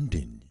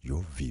 expanding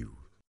your view.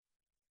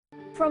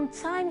 From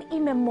time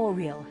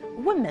immemorial,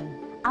 women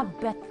have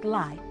birthed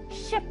life,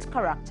 shaped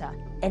character,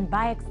 and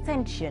by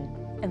extension,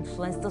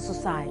 influenced the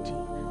society.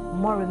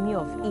 Moremi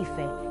of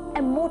Ife,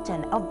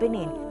 Emoten of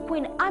Benin,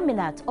 Queen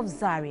Aminat of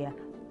Zaria,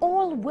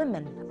 all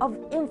women of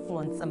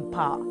influence and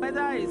power.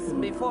 Whether it's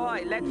before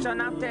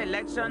election, after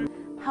election.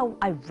 How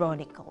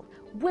ironical.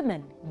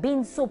 Women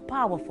being so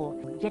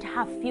powerful, yet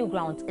have few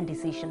grounds in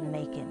decision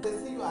making. They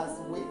see you as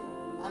weak,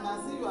 and I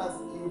see you as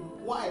a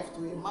wife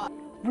to a man.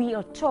 We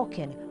are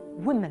talking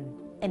women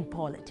in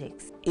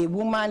politics. A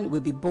woman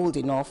will be bold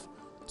enough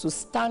to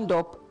stand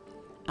up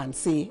and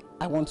say,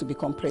 I want to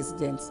become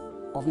president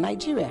of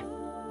Nigeria.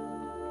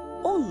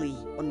 Only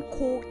on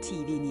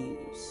CoreTV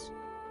News.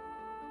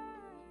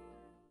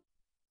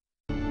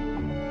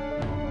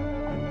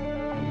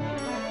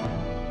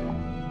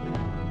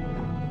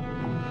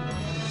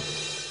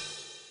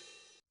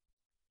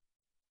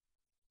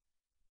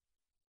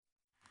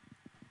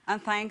 And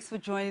thanks for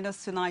joining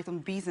us tonight on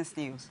Business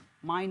News.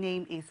 My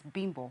name is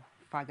Bimbo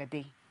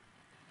Fagade.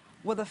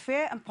 With the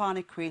fear and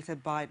panic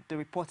created by the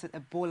reported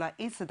Ebola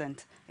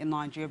incident in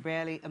Nigeria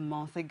barely a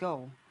month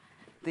ago,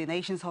 the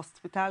nation's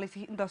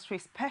hospitality industry,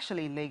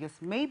 especially in Lagos,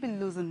 may be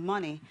losing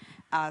money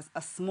as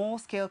a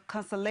small-scale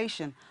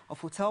cancellation of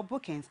hotel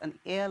bookings and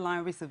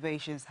airline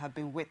reservations have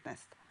been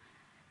witnessed.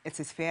 It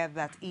is feared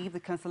that if the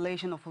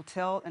cancellation of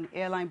hotel and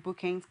airline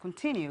bookings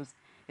continues,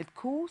 it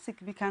could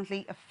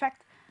significantly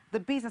affect the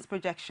business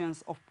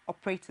projections of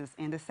operators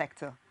in the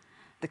sector.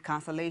 The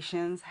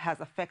cancellations has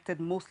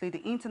affected mostly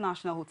the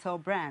international hotel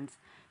brands,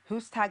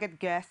 whose target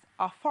guests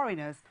are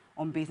foreigners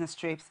on business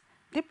trips,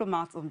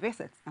 diplomats on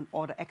visits, and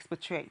other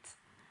expatriates.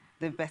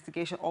 The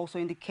investigation also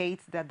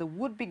indicates that the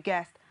would-be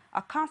guests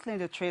are cancelling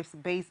their trips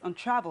based on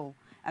travel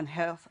and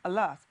health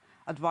alerts,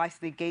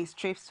 advising against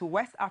trips to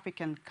West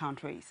African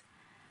countries.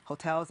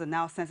 Hotels are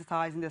now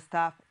sensitizing their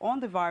staff on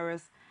the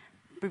virus,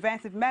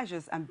 preventive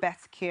measures and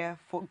best care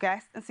for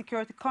guests and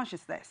security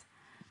consciousness.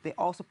 They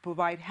also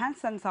provide hand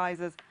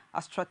sanitizers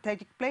at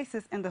strategic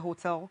places in the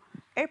hotel,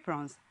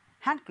 aprons,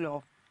 hand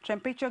gloves,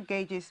 temperature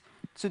gauges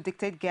to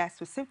dictate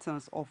guests with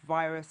symptoms of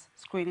virus,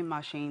 screening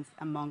machines,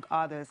 among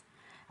others.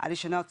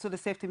 Additional to the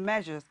safety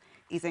measures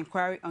is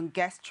inquiry on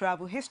guest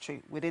travel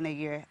history within a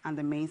year and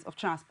the means of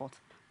transport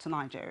to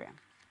Nigeria.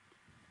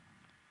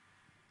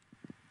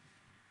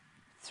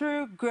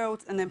 Through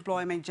growth and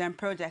employment GEM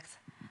projects,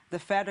 the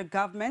federal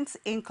government,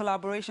 in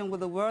collaboration with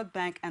the World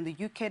Bank and the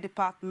UK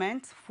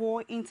Department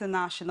for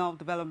International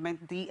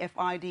Development,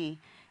 DFID,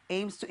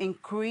 aims to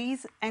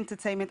increase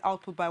entertainment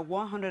output by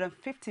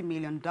 $150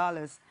 million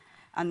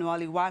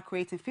annually while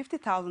creating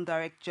 50,000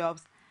 direct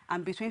jobs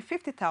and between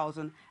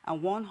 50,000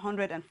 and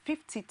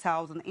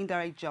 150,000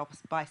 indirect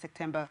jobs by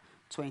September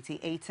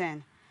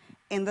 2018.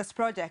 In this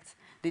project,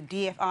 the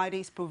DFID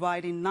is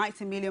providing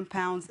 £90 million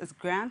as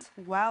grant,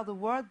 while the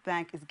World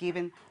Bank is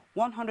giving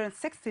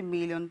 $160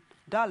 million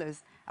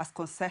as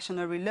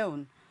concessionary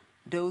loan.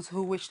 Those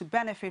who wish to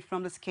benefit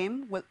from the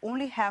scheme will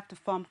only have to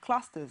form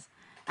clusters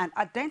and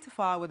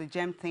identify with the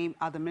GEM theme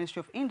at the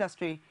Ministry of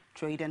Industry,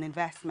 Trade and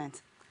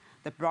Investment.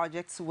 The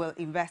projects will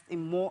invest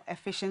in more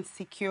efficient,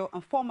 secure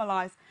and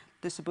formalized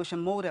distribution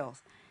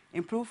models,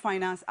 improve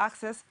finance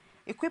access,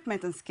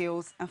 equipment and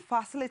skills, and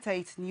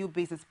facilitate new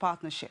business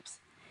partnerships.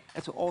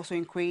 It will also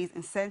increase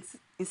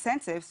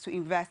incentives to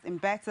invest in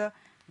better,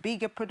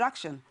 bigger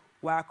production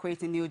while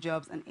creating new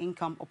jobs and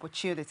income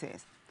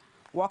opportunities.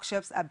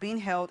 Workshops are being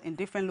held in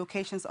different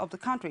locations of the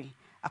country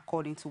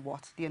according to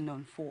what they are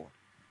known for.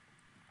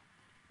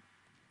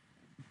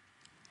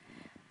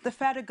 The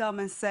federal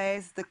government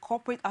says the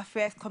Corporate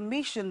Affairs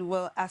Commission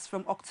will, as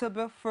from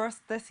October 1st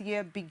this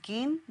year,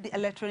 begin the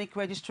electronic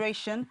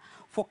registration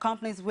for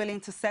companies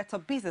willing to set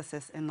up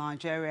businesses in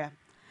Nigeria.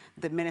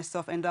 The Minister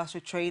of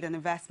Industry, Trade and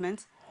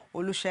Investment,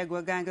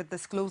 Olusegun Aganga,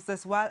 disclosed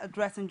this while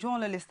addressing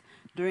journalists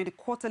during the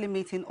quarterly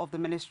meeting of the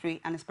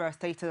ministry and its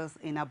parastatals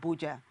in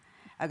Abuja.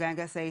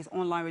 Aganga says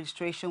online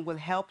registration will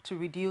help to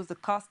reduce the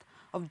cost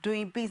of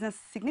doing business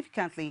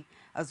significantly,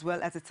 as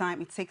well as the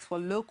time it takes for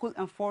local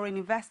and foreign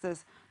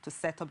investors to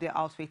set up their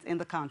outfits in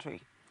the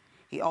country.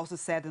 He also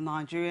said the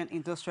Nigerian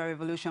Industrial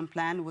Revolution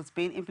Plan was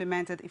being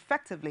implemented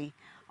effectively,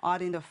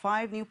 adding the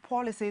 5 new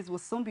policies will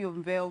soon be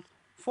unveiled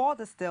for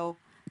the steel,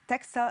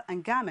 textile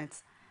and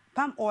garments,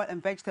 palm oil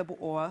and vegetable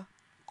oil,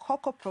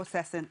 cocoa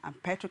processing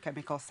and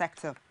petrochemical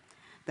sector.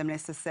 The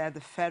minister said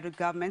the federal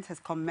government has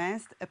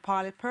commenced a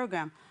pilot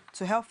program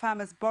to help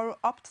farmers borrow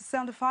up to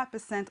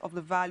 75% of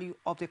the value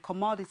of their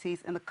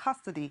commodities in the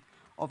custody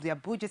of the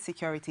Abuja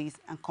Securities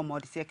and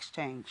Commodity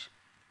Exchange.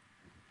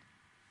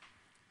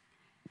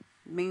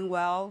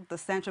 Meanwhile, the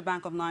Central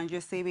Bank of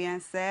Nigeria,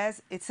 CBN,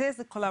 says it is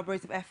the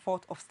collaborative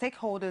effort of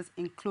stakeholders,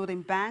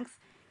 including banks,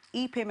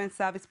 e-payment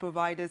service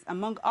providers,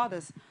 among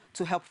others,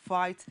 to help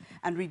fight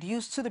and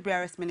reduce to the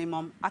barest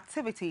minimum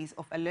activities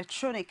of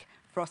electronic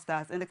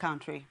fraudsters in the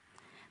country.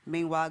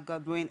 Meanwhile,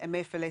 Godwin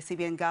Emefiele,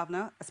 CBN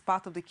governor, as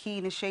part of the key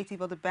initiative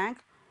of the bank,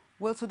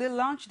 will today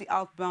launch the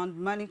outbound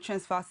money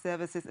transfer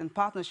services in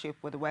partnership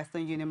with the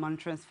Western Union Money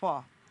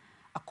Transfer.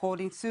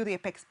 According to the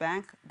Apex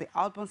Bank, the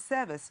outbound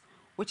service,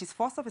 which is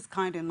first of its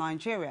kind in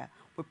Nigeria,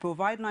 will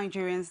provide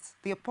Nigerians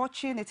the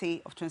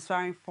opportunity of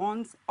transferring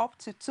funds up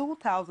to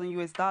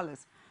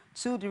 $2,000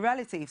 to the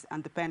relatives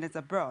and dependents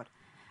abroad.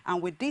 And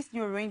with these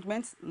new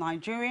arrangements,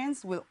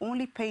 Nigerians will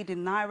only pay the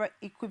naira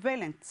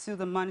equivalent to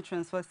the money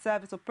transfer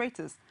service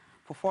operators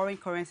for foreign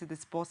currency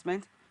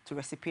disbursement to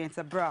recipients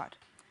abroad.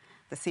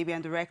 The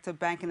CBN Director,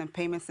 Banking and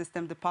Payment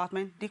System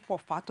Department, Dikwa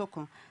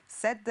Fatokun,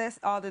 said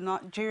this are the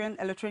Nigerian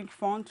Electronic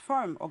Fund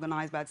Forum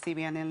organized by the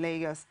CBN in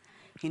Lagos.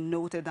 He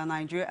noted that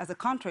Nigeria as a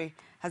country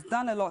has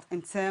done a lot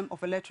in terms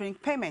of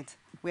electronic payment,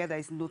 where there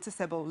is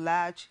noticeable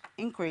large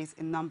increase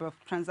in number of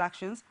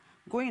transactions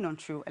going on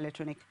through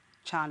electronic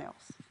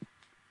channels.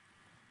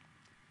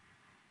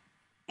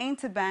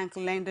 Interbank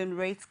lending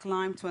rates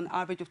climbed to an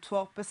average of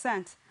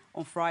 12%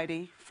 on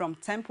Friday from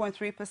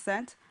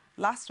 10.3%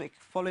 last week,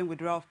 following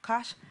withdrawal of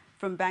cash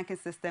from banking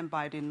system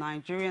by the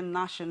Nigerian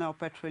National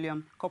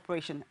Petroleum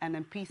Corporation,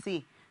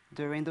 NNPC,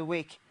 during the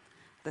week.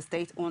 The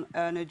state-owned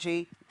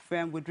energy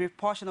firm withdrew a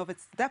portion of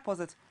its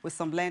deposit with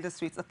some lenders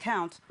to its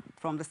account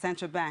from the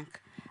central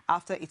bank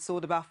after it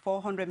sold about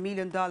 $400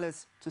 million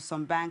to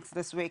some banks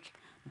this week,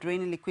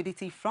 draining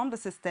liquidity from the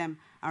system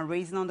and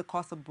raising on the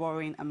cost of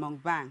borrowing among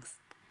banks.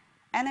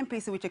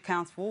 NNPC, which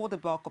accounts for the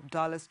bulk of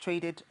dollars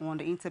traded on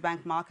the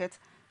interbank market,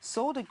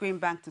 sold the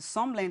greenback to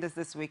some lenders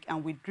this week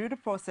and withdrew the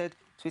proceeds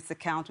to its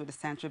account with the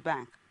central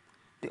bank.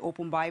 The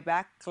open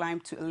buyback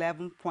climbed to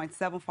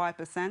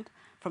 11.75%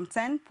 from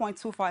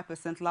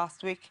 10.25%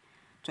 last week,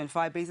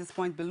 25 basis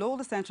points below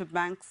the central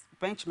bank's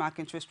benchmark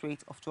interest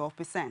rate of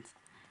 12%.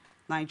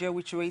 Nigeria,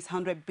 which raised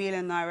 100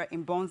 billion naira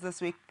in bonds this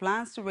week,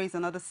 plans to raise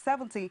another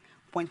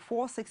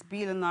 70.46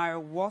 billion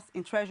naira worth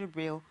in treasury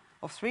bill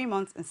of 3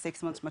 months and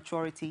 6 months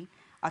maturity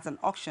at an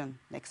auction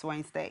next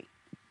Wednesday.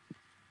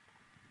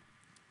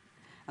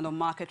 And on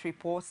market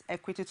reports,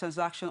 equity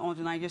transaction on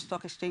the Nigeria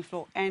Stock Exchange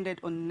floor ended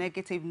on a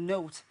negative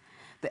note.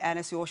 The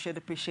NSE All Share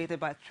depreciated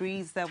by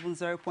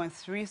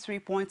 370.33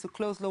 points to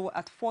close lower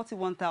at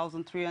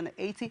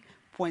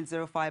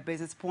 41,380.05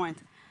 basis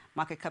points.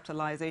 Market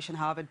capitalization,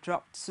 however,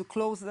 dropped to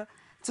close at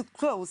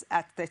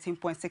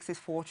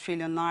 13.64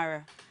 trillion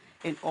naira.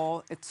 In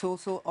all, a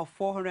total of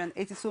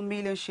 482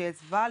 million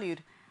shares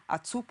valued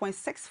at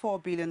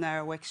 2.64 billion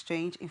naira were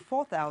exchanged in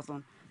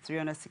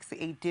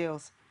 4,368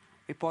 deals.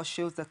 Report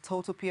shows that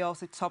Total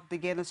PLC topped the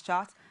gainers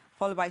chart,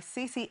 followed by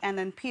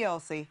CCNN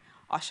PLC,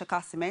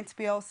 Ashaka Cement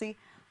PLC,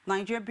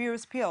 Nigeria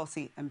Breweries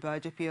PLC, and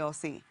Berger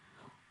PLC.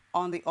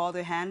 On the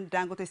other hand,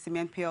 Dangote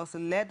Cement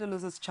PLC led the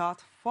losers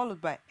chart,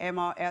 followed by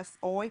MRS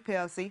Oil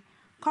PLC,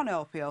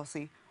 Cornell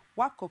PLC,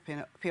 Waco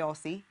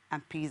PLC,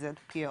 and PZ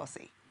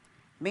PLC.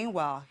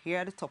 Meanwhile, here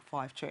are the top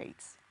 5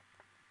 trades.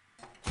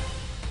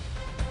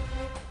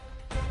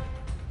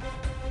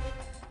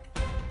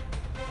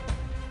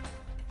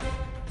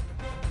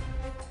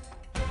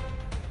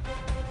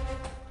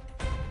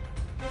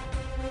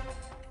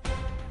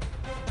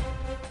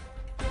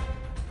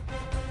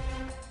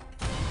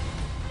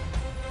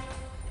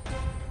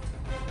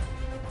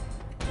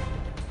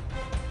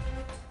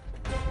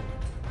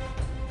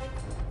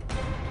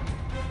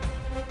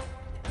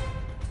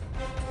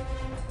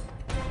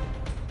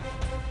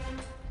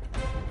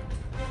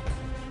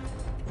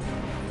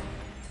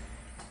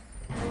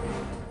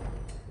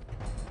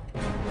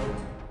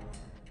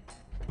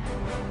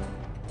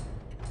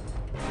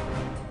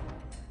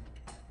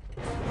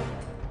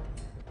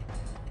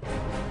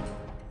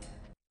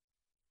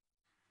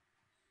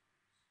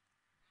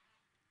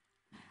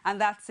 And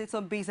that's it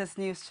on Business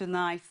News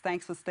tonight.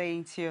 Thanks for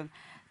staying tuned.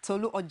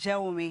 Tolu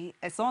Ojewomi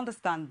is on the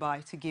standby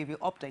to give you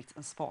updates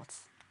on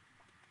sports.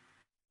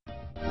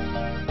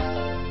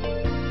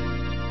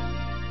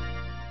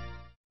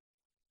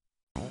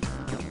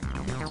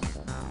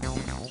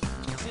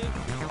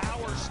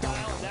 Our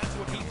style, that's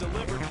what he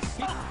delivered.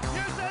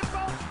 Here's that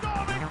ball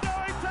storming,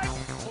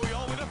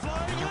 Puyol with a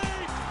flying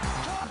lead.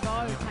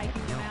 Go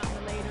taking them out in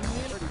the lead and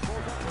really.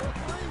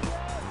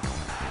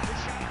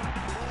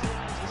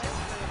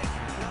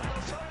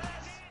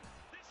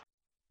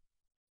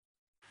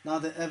 Now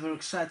the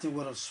ever-exciting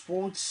world of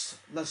sports,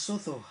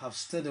 Lesotho have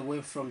stayed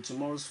away from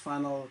tomorrow's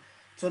final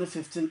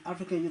 2015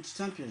 African Youth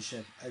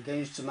Championship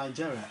against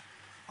Nigeria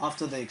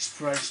after they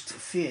expressed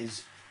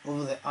fears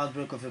over the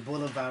outbreak of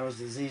Ebola virus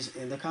disease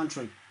in the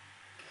country.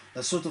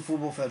 Lesotho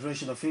Football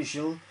Federation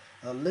official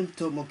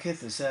Limto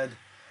Mokete said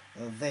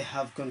they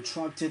have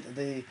contracted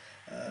the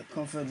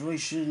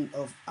Confederation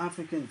of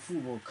African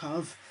Football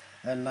 (CAF)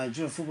 and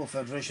Nigerian Football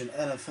Federation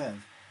 (NFF)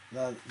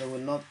 that they will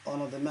not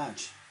honor the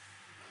match.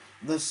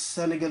 The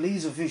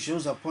Senegalese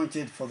officials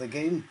appointed for the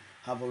game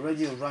have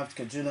already arrived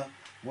Kaduna,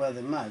 where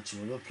the match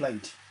will be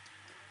played.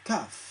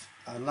 CAF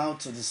are now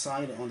to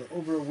decide on the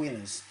overall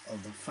winners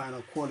of the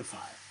final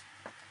qualifier.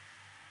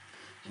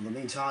 In the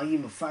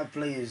meantime, 5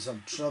 players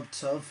have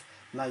dropped off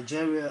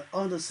Nigeria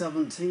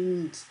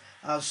under-17s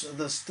as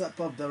they step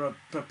up their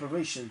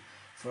preparation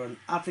for an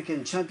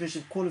African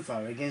Championship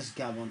qualifier against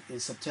Gabon in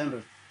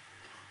September.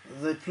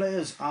 The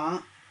players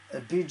are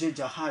Abidje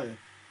Jahayo,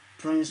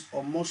 Prince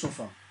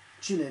Omosofa,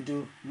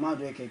 Chinedu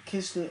Madueke,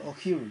 Kisle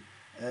Okiru,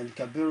 and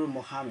Kabiru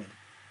Mohammed.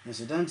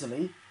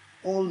 Incidentally,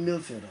 all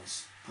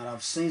midfielders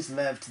have since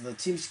left the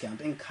team's camp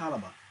in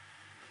Calabar.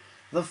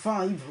 The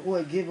 5 who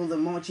were given the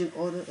marching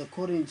order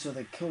according to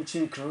the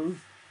coaching crew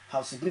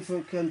have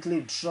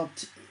significantly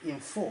dropped in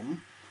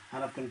form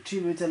and have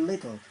contributed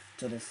little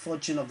to the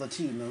fortune of the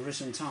team in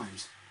recent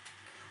times.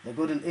 The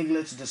Golden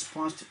Eaglets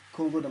dispatched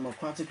Congo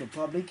Democratic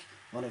Republic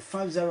on a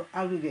 5-0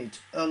 aggregate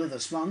early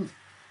this month,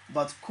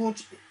 but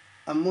coach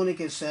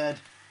Amonike said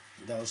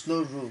there was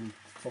no room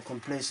for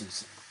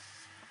complacency.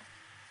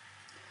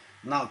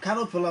 Now,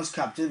 Caterpillar's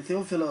captain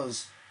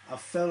Theophilus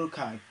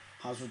Aferokai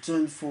has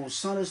returned for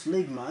Sunday's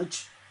league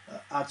match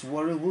at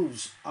Warri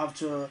Wolves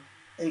after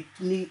a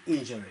knee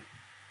injury.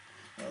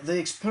 The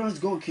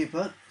experienced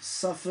goalkeeper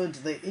suffered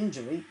the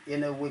injury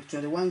in a Week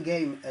 21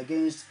 game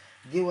against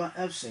Giwa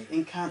FC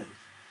in Kano,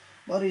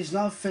 but is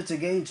now fit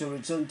again to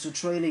return to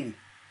training.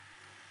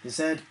 He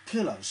said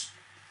Pillars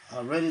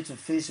are ready to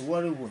face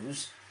Warri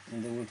Wolves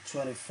in the Week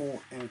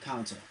 24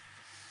 encounter.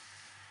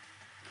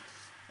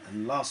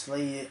 And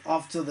lastly,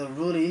 after the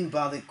ruling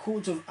by the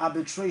Court of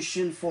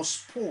Arbitration for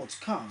Sport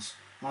 (CAS)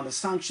 on the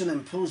sanction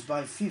imposed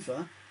by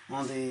FIFA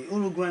on the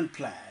Uruguayan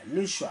player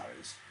Luis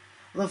Suarez,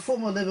 the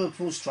former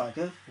Liverpool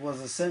striker was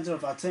the center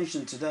of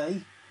attention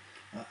today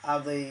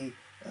at the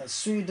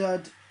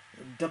Ciudad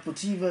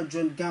Deportiva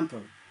Joint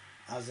Campo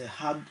as he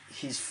had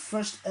his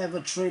first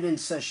ever training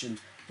session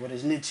with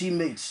his new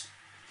teammates.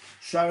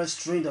 Suarez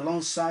trained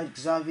alongside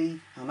Xavi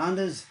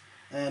Hernandez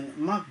and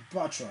Marc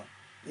Bartra,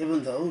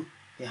 even though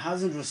he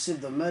hasn't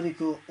received the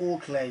medical all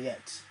clear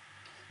yet.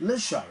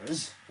 Luis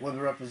Suarez will be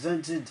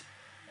represented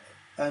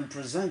and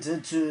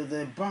presented to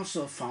the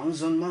Barca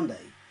fans on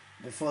Monday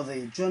before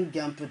the John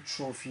Gamper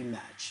Trophy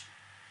match.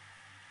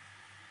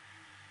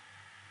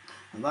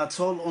 And that's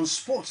all on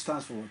sports.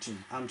 Thanks for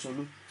watching. I'm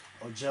Tolu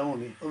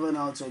Ojewomi. Over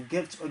now to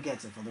Gift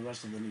Ogeta for the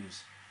rest of the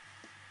news.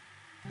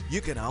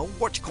 You can now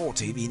watch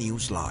CoreTV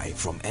News live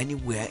from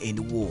anywhere in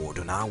the world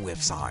on our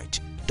website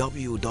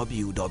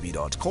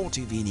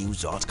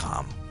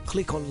www.coretvnews.com.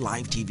 Click on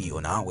Live TV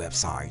on our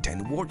website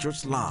and watch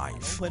us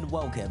live. And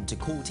welcome to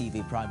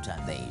CoreTV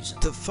Primetime Days.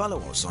 To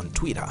follow us on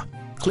Twitter,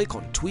 click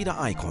on Twitter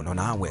icon on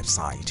our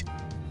website.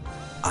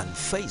 On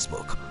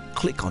Facebook,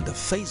 click on the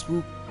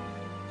Facebook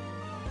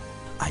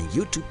and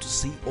YouTube to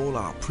see all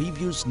our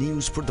previous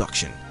news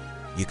production.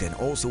 You can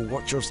also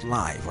watch us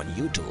live on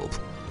YouTube.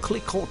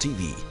 Click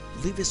CoreTV,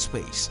 leave a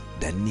space,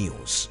 then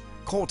news.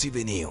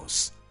 CoreTV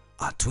News,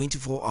 a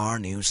 24-hour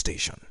news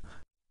station.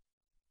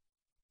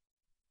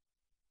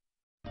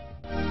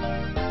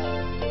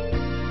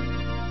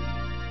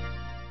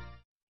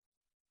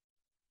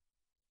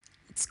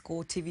 It's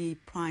CoreTV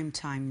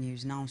Primetime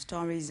News. Now,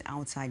 stories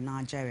outside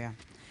Nigeria.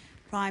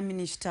 Prime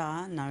Minister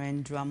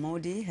Narendra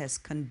Modi has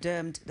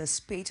condemned the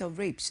spate of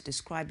rapes,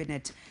 describing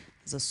it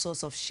as a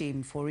source of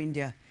shame for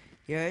India.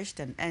 He urged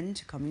an end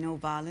to communal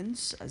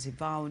violence as he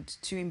vowed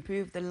to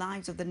improve the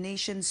lives of the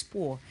nation's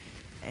poor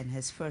in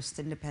his first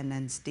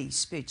Independence Day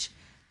speech.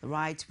 The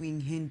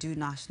right-wing Hindu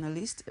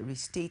nationalist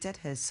restated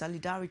his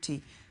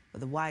solidarity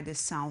with the wider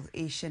South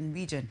Asian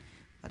region,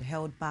 but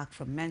held back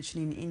from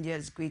mentioning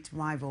India's great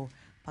rival,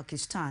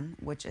 Pakistan,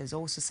 which is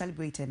also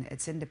celebrating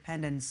its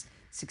independence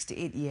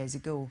 68 years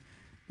ago.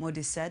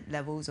 Modi said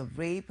levels of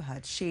rape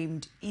had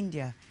shamed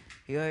India.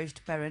 He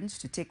urged parents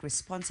to take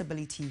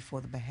responsibility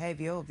for the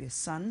behavior of their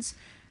sons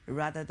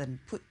rather than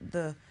put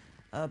the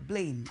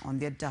blame on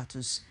their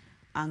daughters.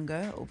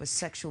 Anger over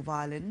sexual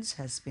violence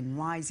has been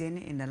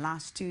rising in the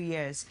last 2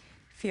 years,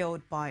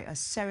 fueled by a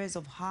series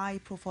of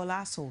high-profile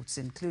assaults,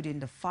 including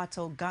the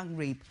fatal gang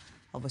rape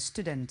of a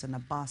student on a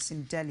bus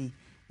in Delhi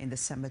in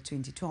December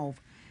 2012.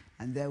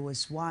 And there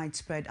was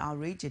widespread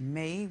outrage in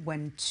May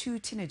when 2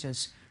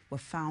 teenagers were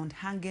found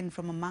hanging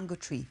from a mango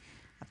tree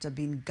after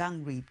being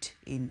gang raped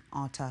in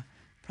Uttar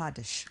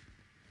Pradesh.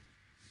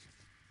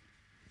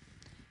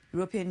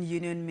 European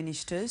Union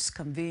ministers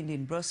convened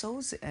in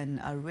Brussels in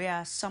a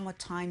rare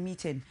summertime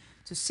meeting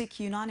to seek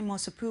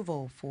unanimous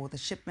approval for the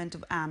shipment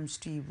of arms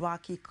to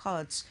Iraqi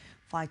Kurds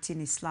fighting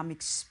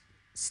Islamic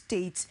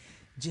State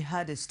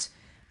jihadists.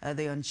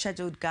 The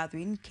unscheduled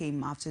gathering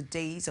came after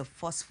days of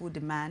forceful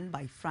demand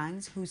by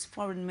France, whose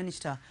foreign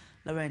minister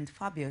Laurent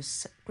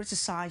Fabius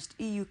criticized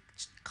EU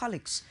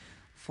colleagues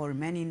for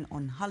remaining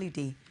on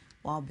holiday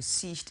while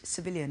besieged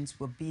civilians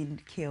were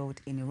being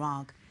killed in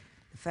Iraq.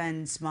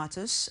 Defense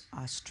matters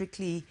are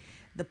strictly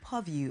the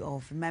purview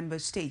of member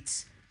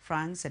states.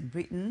 France and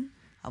Britain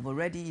have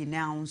already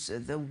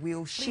announced they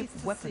will ship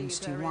weapons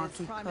to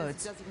Iraqi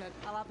Kurds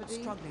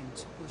struggling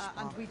to push back.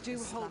 And we do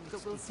hope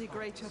that we'll see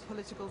greater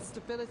political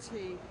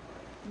stability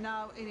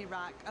now in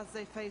Iraq as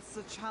they face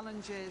the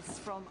challenges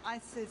from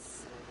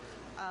ISIS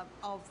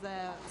of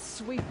their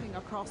sweeping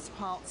across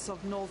parts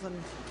of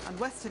northern and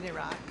western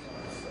Iraq,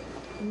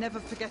 never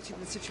forgetting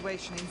the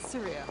situation in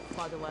Syria,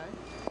 by the way,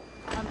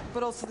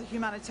 but also the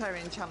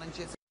humanitarian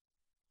challenges.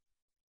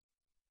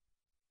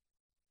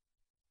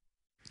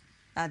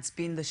 That's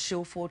been the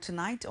show for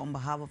tonight. On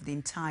behalf of the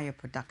entire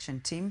production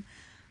team,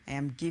 I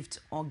am Gift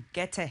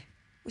Ogete,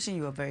 wishing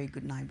you a very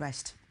good night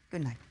rest.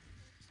 Good night.